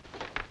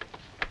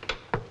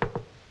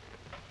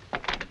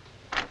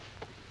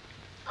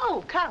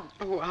 Oh, come.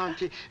 Oh,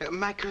 Auntie,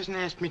 my cousin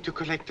asked me to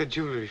collect the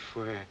jewelry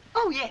for her.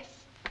 Oh, yes.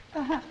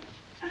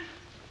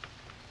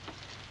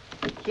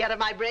 Here are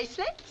my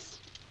bracelets,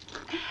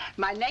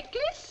 my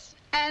necklace,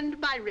 and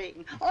my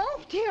ring.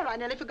 Oh, dear, I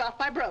nearly forgot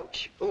my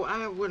brooch. Oh,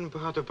 I wouldn't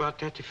bother about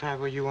that if I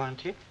were you,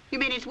 Auntie. You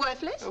mean it's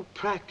worthless? Oh,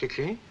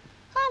 practically.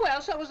 Oh,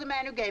 well, so was the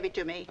man who gave it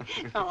to me.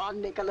 Oh,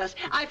 Nicholas,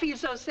 I feel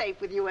so safe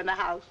with you in the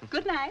house.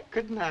 Good night.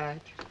 Good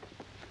night.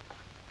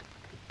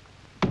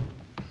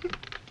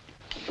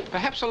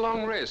 Perhaps a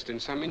long rest in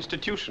some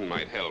institution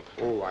might help.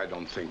 Oh, I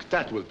don't think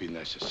that will be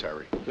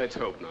necessary. Let's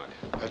hope not.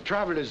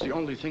 Travel is the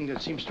only thing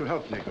that seems to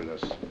help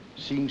Nicholas.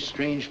 Seeing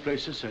strange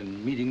places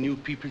and meeting new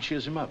people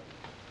cheers him up.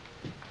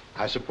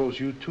 I suppose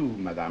you too,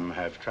 madame,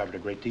 have traveled a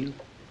great deal?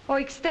 Oh,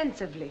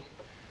 extensively.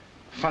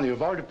 Funny,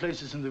 of all the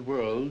places in the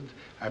world,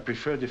 I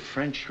prefer the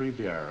French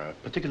Riviera,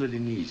 particularly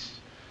Nice.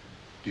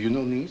 Do you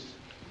know Nice?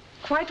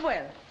 Quite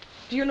well.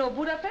 Do you know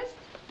Budapest?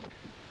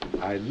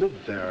 I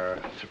lived there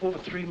over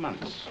 3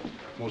 months.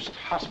 Most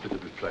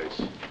hospitable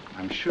place.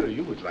 I'm sure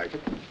you would like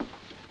it.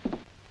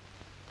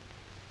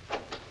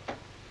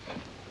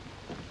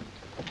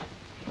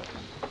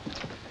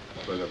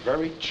 It was a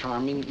very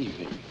charming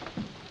evening.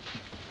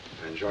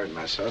 I enjoyed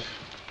myself.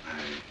 I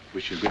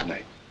wish you good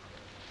night.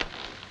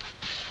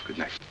 Good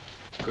night.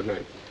 Good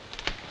night.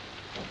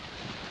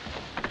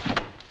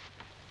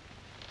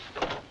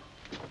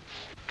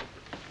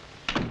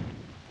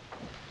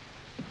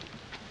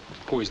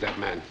 Who is that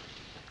man?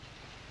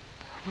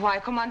 Why,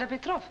 Commander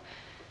Petrov.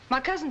 My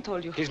cousin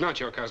told you. He's not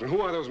your cousin.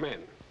 Who are those men?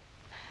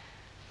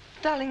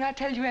 Darling, I'll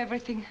tell you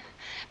everything.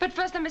 But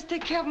first I must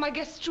take care of my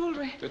guest's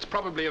jewelry. It's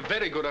probably a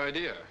very good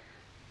idea.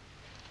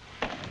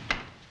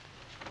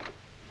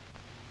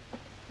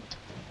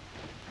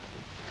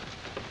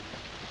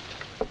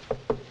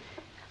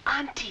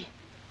 Auntie.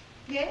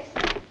 Yes?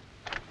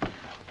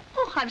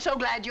 Oh, I'm so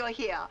glad you're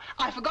here.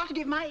 I forgot to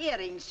give my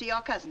earrings to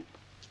your cousin.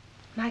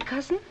 My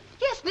cousin?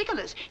 Yes,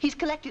 Nicholas. He's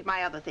collected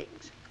my other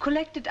things.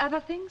 Collected other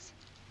things?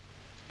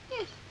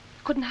 Yes.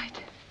 Good night.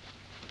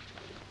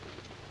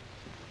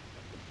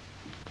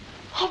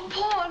 Oh,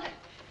 Paul!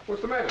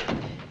 What's the matter?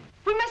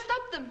 We must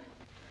stop them.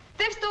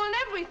 They've stolen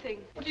everything.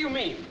 What do you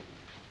mean?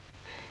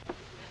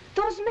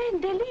 Those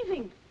men, they're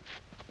leaving.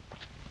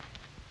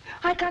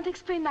 I can't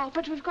explain now,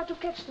 but we've got to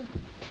catch them.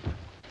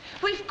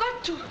 We've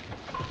got to.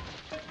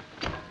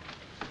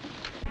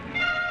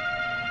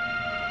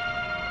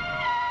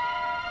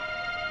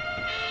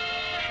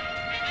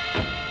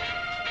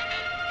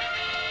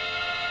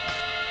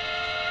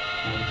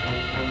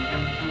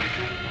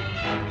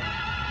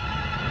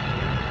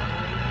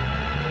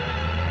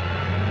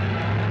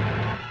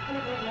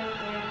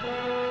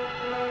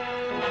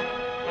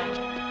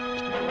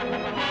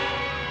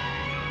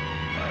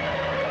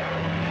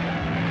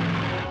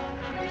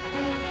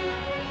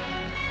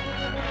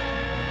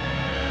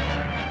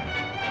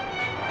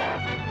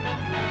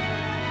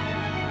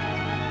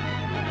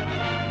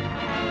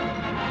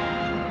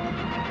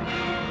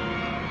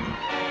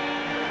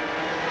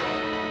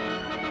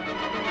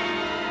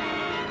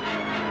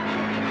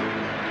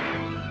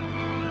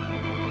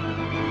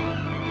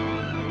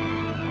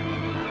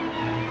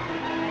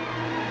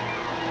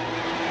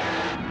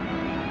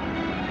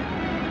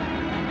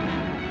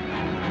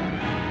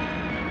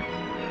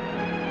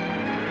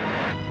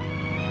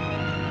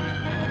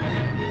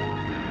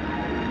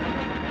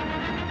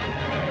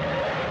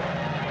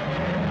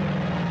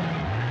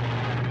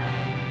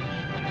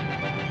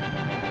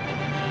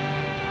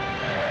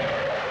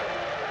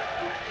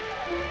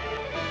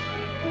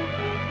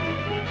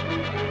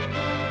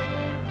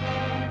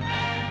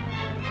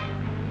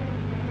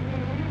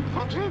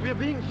 We're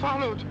being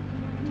followed.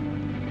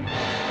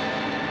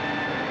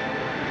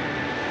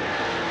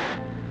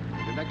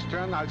 The next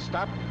turn, I'll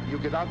stop. You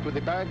get out with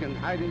the bag and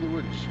hide in the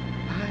woods.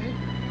 Hide?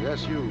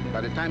 Yes, you.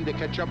 By the time they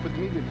catch up with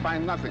me, they'll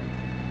find nothing.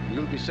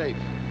 You'll be safe.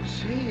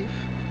 Safe?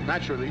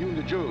 Naturally, you and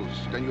the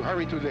jewels. Then you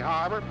hurry to the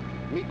harbor.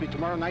 Meet me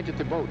tomorrow night at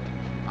the boat.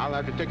 I'll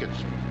have the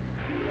tickets.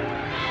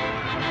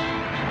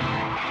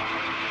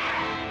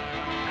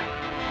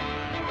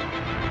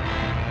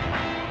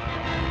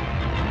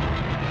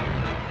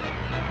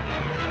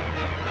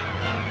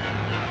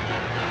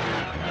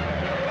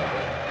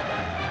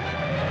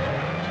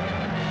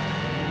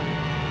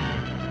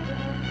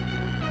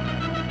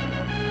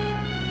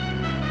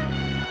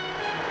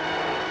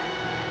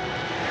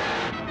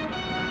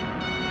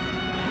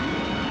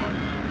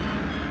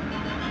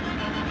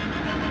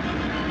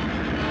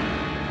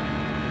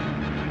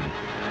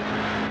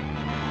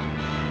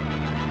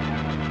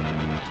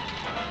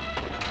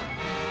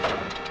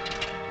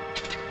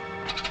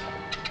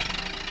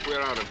 We're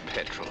out of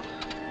petrol.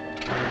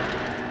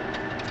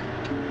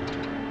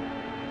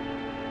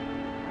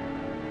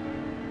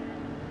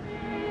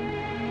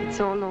 It's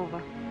all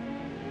over.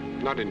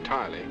 Not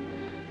entirely.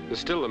 There's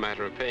still the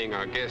matter of paying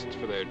our guests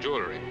for their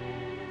jewelry.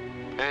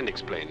 And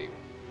explaining.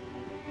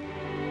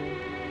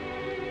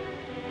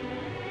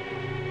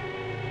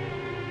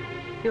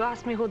 You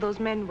asked me who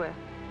those men were.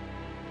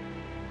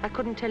 I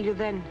couldn't tell you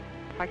then.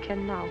 I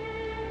can now.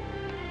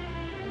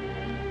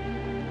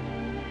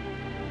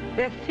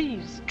 They're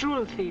thieves,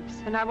 jewel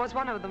thieves, and I was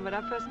one of them when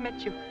I first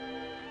met you.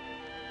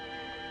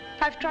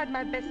 I've tried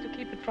my best to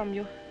keep it from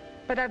you,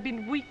 but I've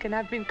been weak and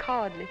I've been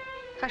cowardly.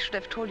 I should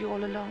have told you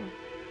all along,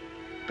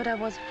 but I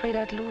was afraid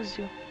I'd lose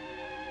you.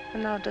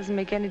 And now it doesn't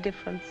make any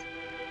difference,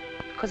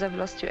 because I've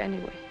lost you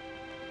anyway.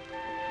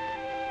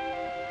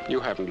 You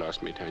haven't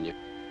lost me, Tanya.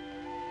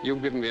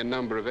 You've given me a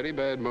number of very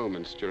bad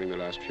moments during the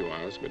last few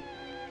hours, but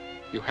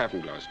you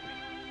haven't lost me.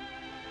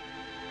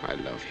 I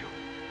love you.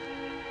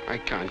 I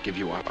can't give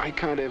you up. I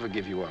can't ever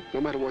give you up,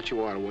 no matter what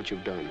you are or what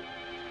you've done.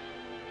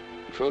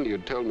 If only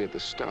you'd told me at the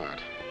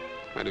start,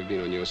 I'd have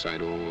been on your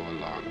side all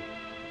along.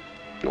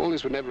 And all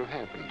this would never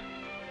have happened.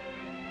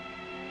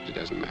 But it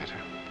doesn't matter.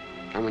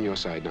 I'm on your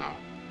side now.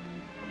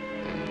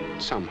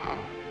 And somehow,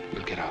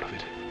 we'll get out of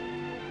it.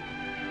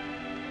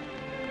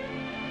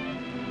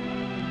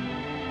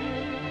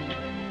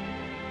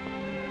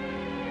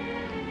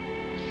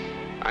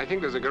 I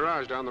think there's a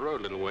garage down the road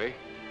a little way.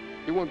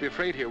 You won't be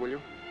afraid here, will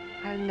you?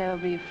 I'll never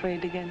be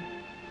afraid again,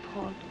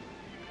 Paul.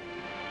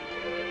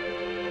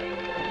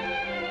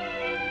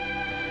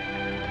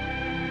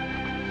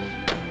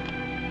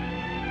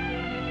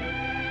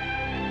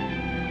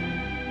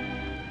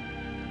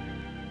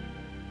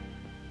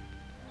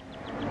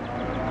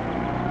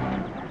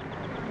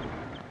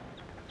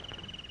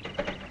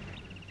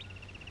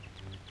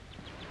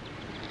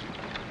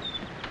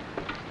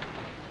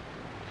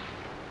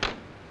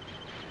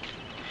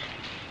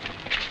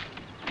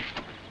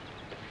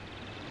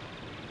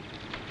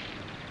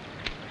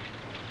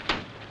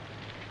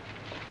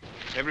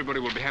 Everybody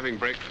will be having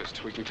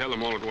breakfast. We can tell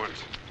them all at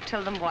once.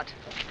 Tell them what?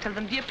 Tell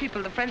them, dear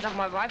people, the friends of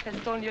my wife have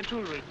stolen your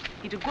jewelry.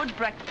 Eat a good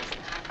breakfast.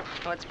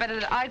 No, it's better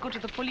that I go to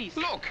the police.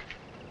 Look!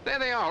 There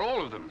they are,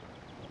 all of them.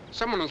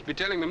 Someone must be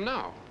telling them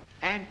now.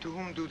 And to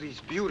whom do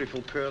these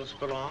beautiful pearls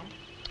belong?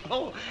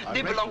 Oh,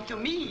 they belong to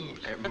me.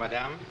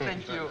 Madame.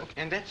 Thank you.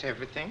 And that's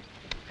everything?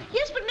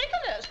 Yes, but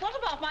Nicholas, what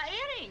about my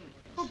earrings?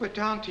 Oh, but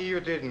Auntie, you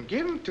didn't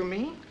give them to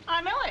me.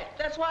 I know it.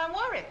 That's why I'm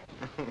worried.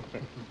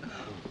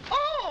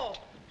 Oh,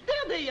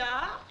 there they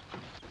are.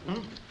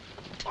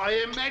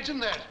 I imagine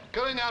that,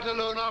 going out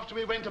alone after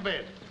we went to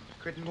bed.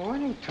 Good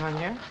morning,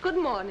 Tanya. Good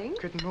morning.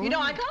 Good morning. You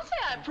know, I can't say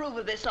I approve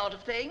of this sort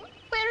of thing.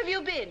 Where have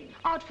you been?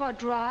 Out for a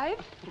drive.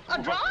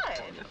 A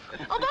drive?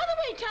 Oh, by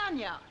the way,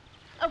 Tanya,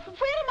 where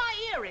are my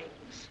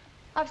earrings?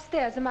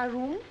 Upstairs in my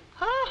room.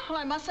 Oh,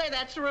 I must say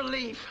that's a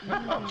relief.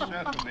 I don't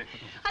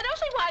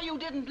see why you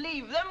didn't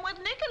leave them with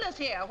Nicholas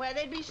here, where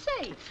they'd be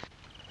safe.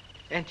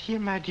 And here,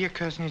 my dear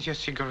cousin, is your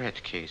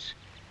cigarette case.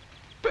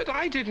 But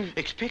I didn't...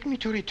 Expect me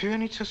to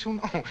return it so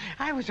soon? Oh,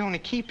 I was only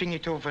keeping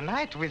it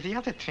overnight with the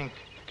other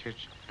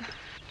trinkets.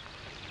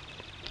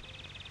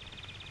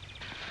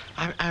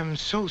 I'm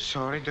so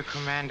sorry the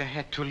commander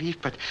had to leave,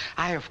 but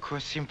I, of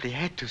course, simply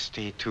had to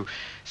stay to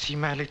see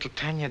my little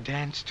Tanya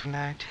dance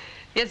tonight.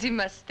 Yes, he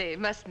must stay,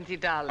 mustn't he,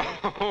 darling?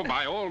 Oh,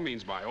 by all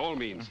means, by all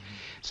means.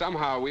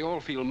 Somehow, we all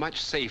feel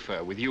much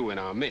safer with you in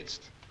our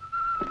midst.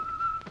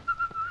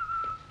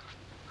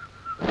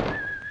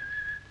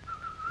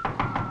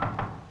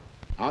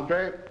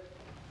 Entree.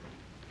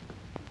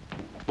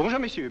 Bonjour,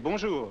 monsieur.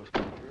 Bonjour.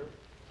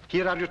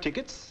 Here are your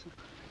tickets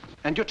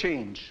and your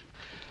change.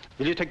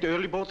 Will you take the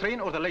early boat train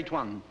or the late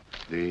one?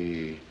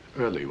 The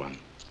early one.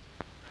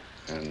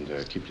 And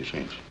keep the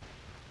change.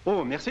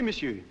 Oh, merci,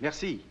 monsieur.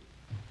 Merci.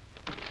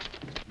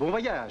 Bon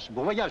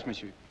voyage,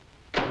 monsieur.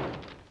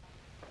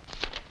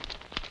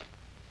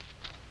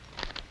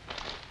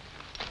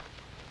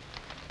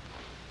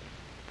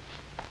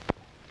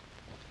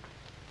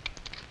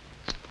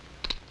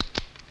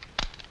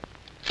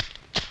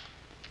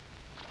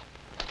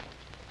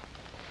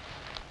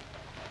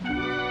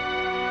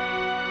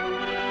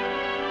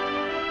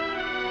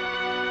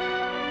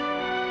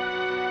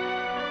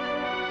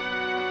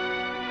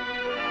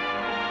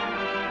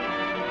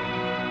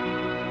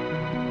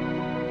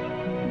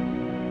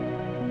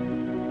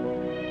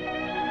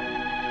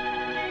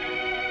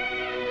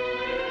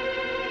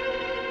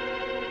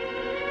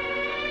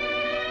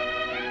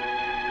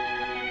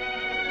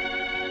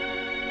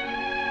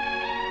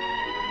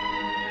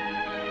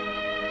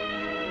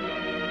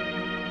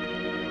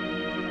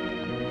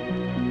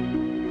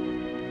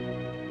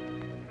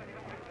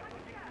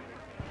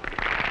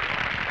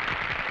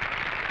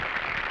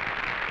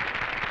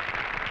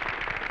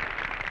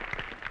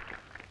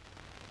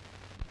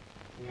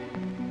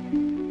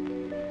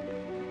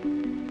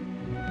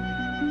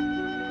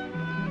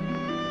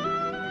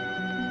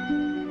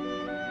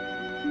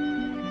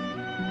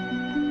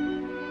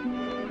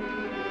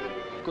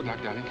 Good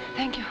luck, darling.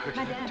 Thank you. Good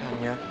Madame,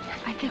 Tanya.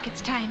 I think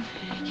it's time.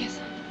 Yes.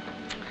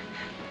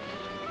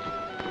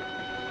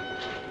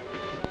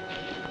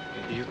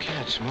 You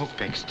cannot smoke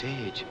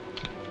backstage.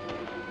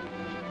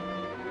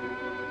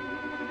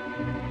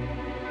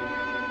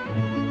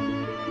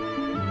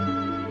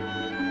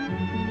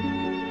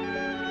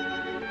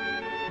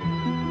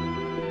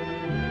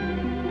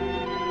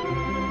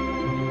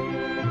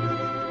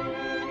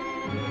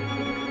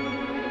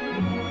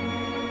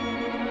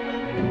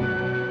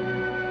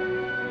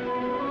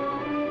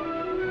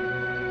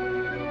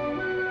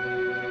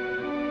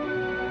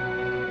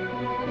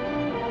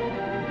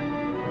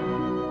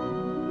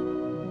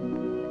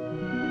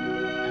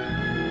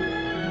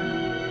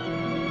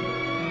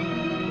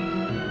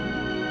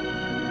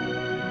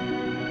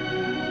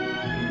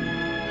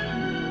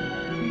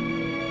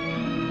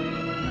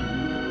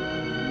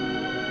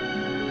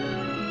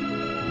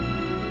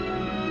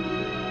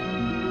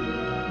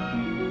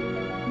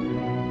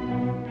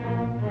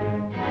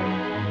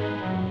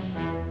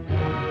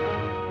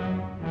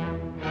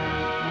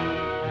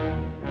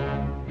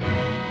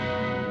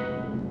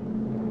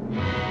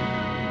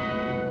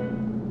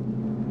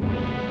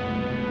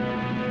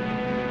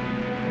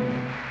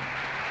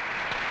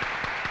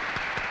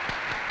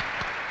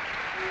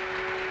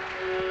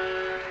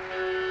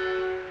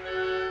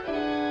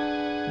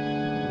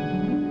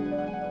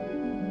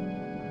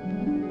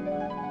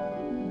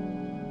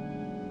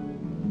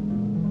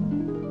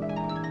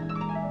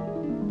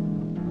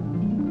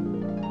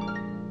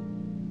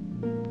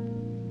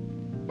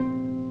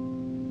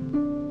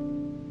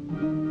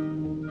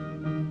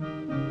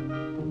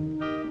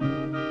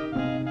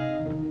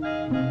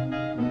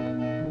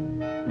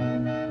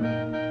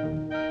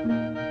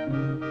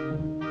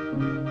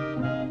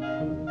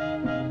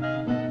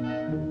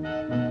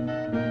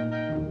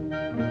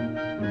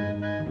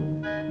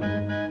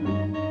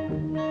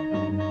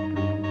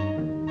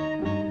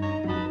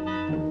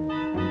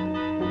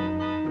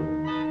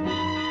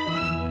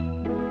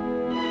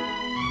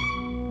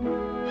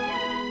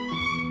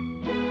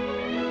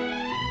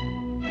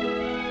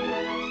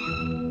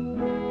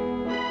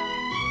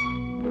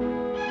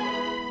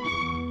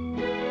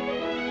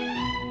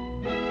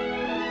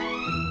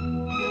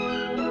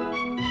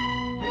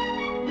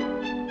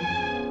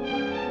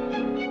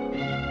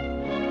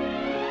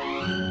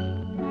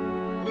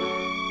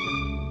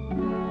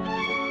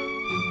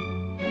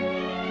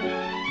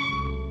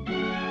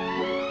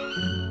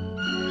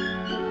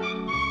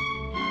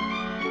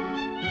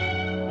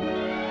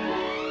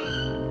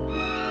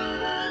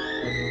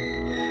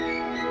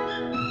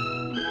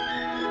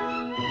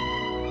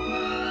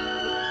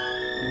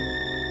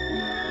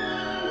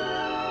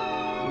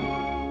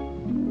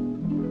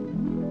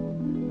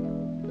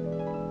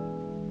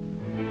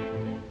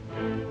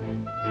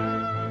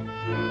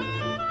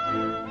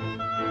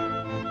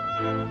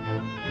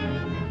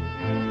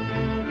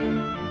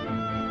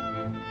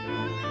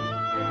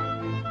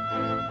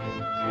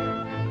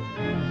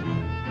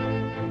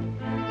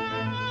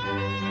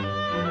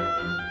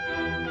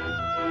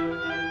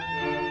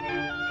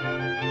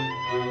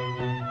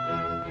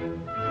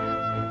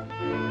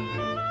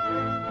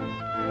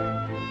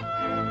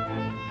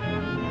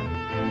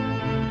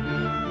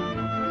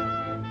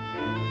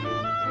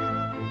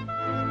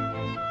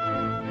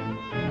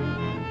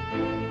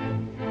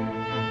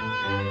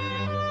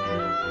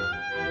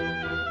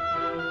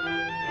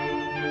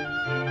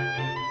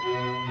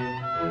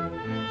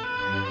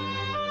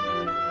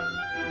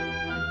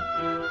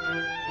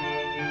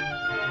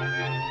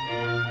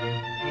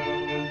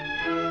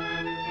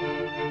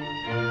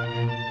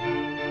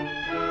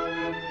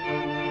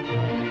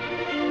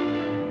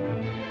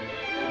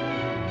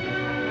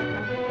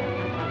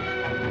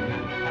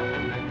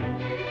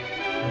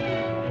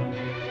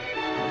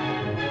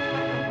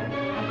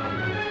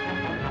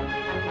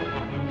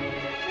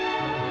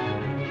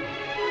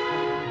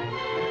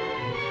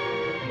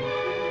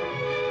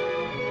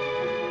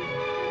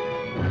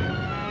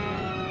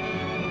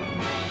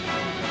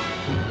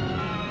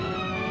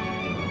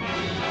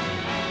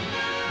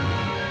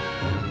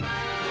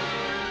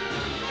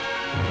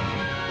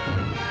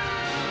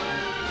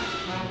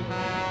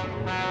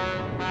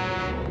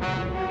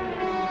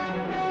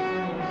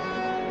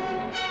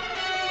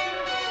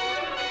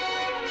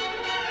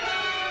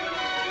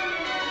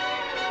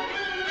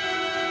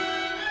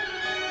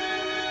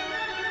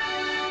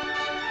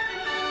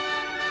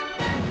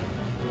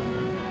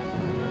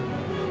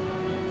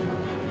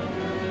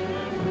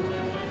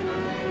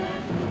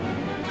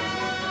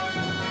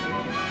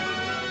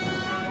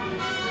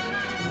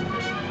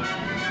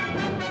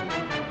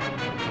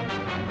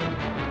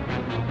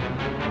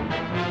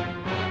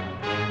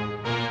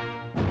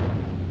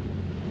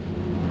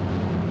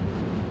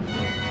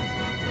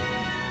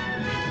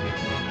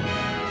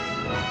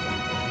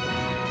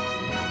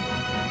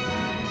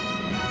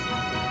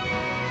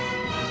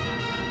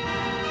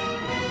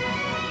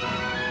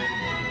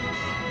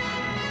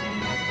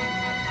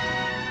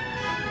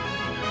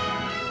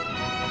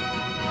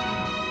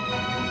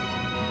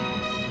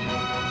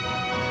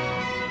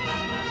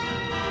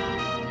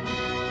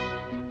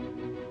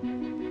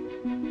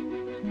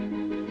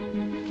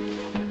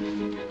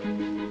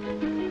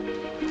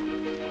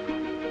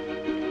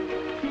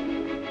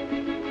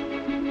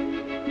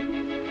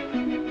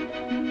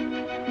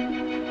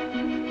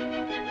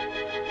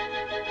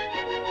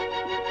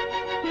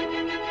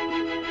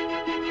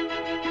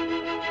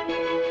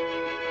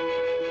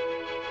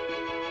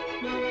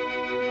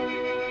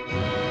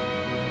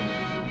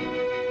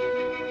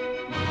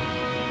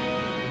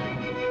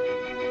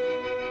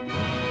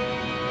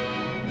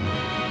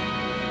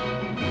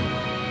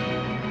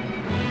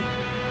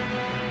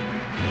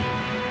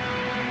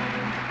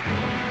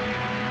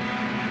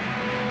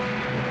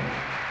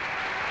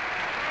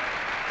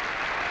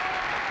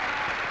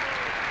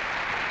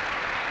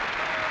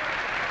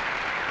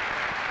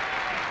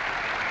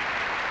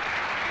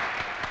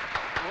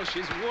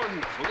 She's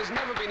wonderful. There's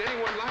never been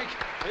anyone like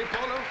her. Hey,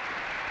 Paulo?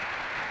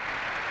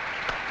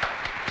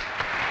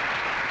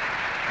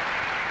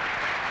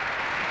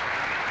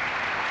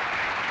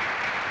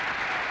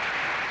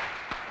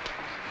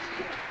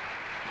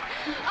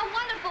 A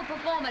wonderful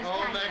performance,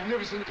 Oh, Tanya.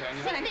 magnificent,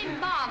 Tanya. Simply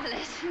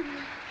marvelous.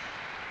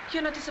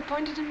 You're not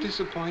disappointed in me?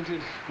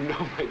 Disappointed?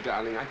 No, my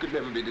darling. I could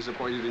never be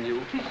disappointed in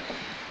you.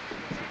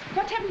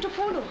 What happened to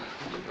Polo?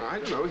 I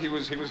don't know. He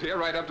was here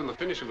right up to the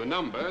finish of the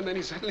number, and then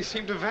he suddenly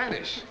seemed to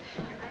vanish.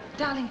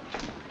 Darling,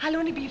 I'll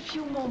only be a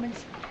few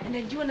moments, and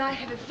then you and I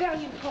have a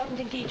very important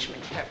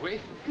engagement. Have we?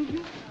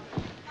 Mm-hmm.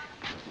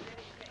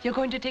 You're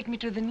going to take me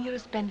to the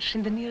nearest bench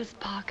in the nearest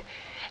park,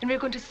 and we're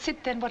going to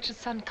sit there and watch the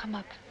sun come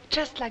up,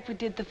 just like we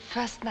did the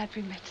first night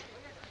we met.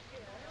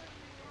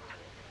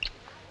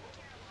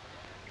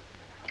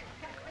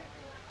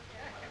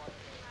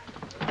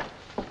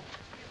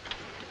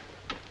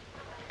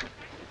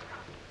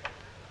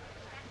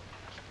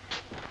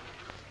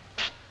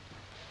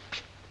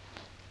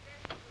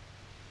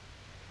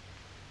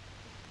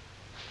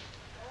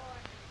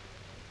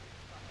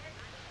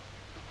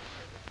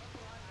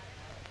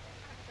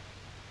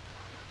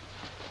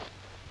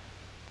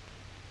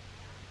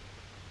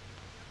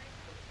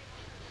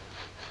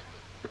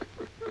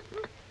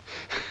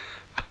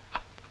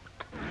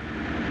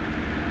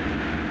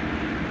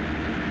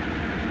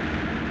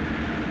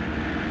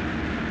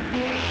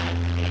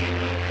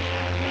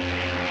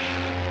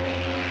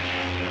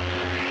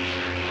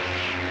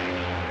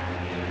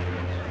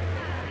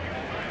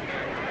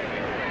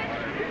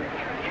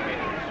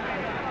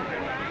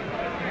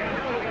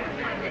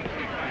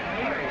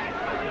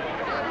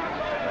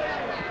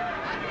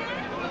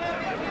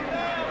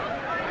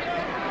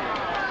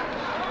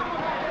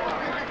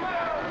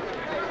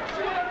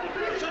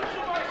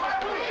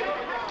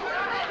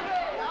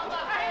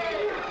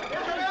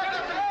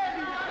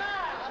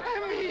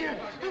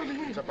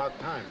 About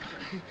time.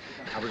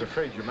 I was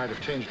afraid you might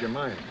have changed your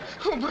mind.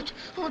 Oh, but,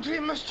 Audrey,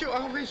 must you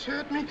always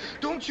hurt me?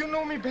 Don't you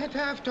know me better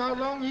after our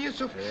long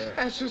years of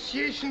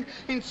association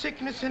in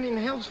sickness and in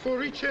health for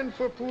richer and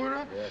for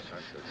poorer? Yes, I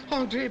should.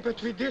 Audrey,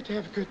 but we did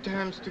have good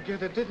times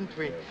together, didn't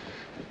we?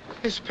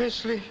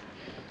 Especially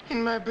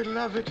in my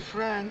beloved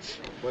France.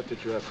 What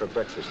did you have for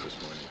breakfast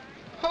this morning?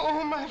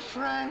 Oh, my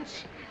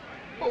France.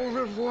 Au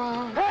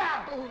revoir.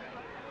 Oh.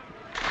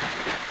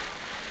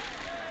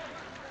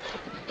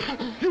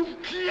 You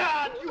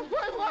clod! You...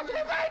 What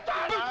have I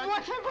done? But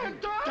What have I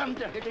done?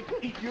 Thunderheaded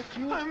idiot,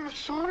 you... I'm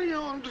sorry,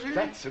 Andre.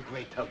 That's a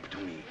great help to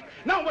me.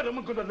 Now what am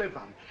I going to live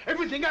on?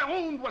 Everything I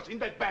owned was in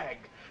that bag.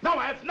 Now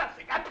I have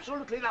nothing,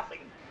 absolutely nothing.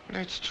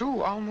 That's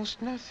true,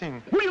 almost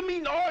nothing. What do you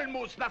mean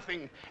almost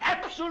nothing?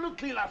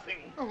 Absolutely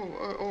nothing.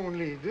 Oh,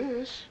 only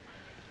this.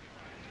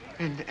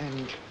 And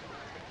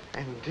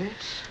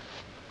this.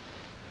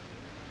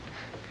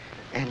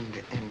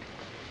 And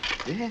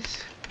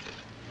this.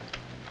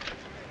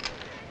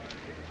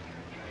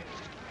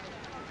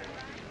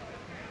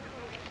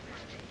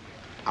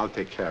 I'll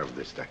take care of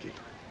this, Ducky.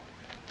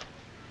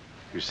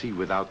 You see,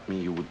 without me,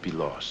 you would be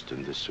lost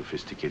in this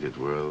sophisticated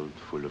world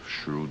full of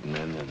shrewd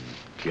men and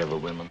clever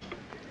women.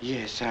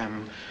 Yes,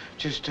 I'm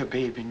just a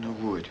babe in the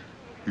wood.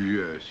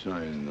 Yes,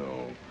 I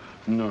know.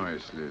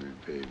 Nice little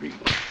baby.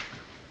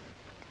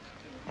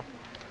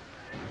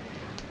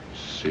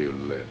 See you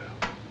later.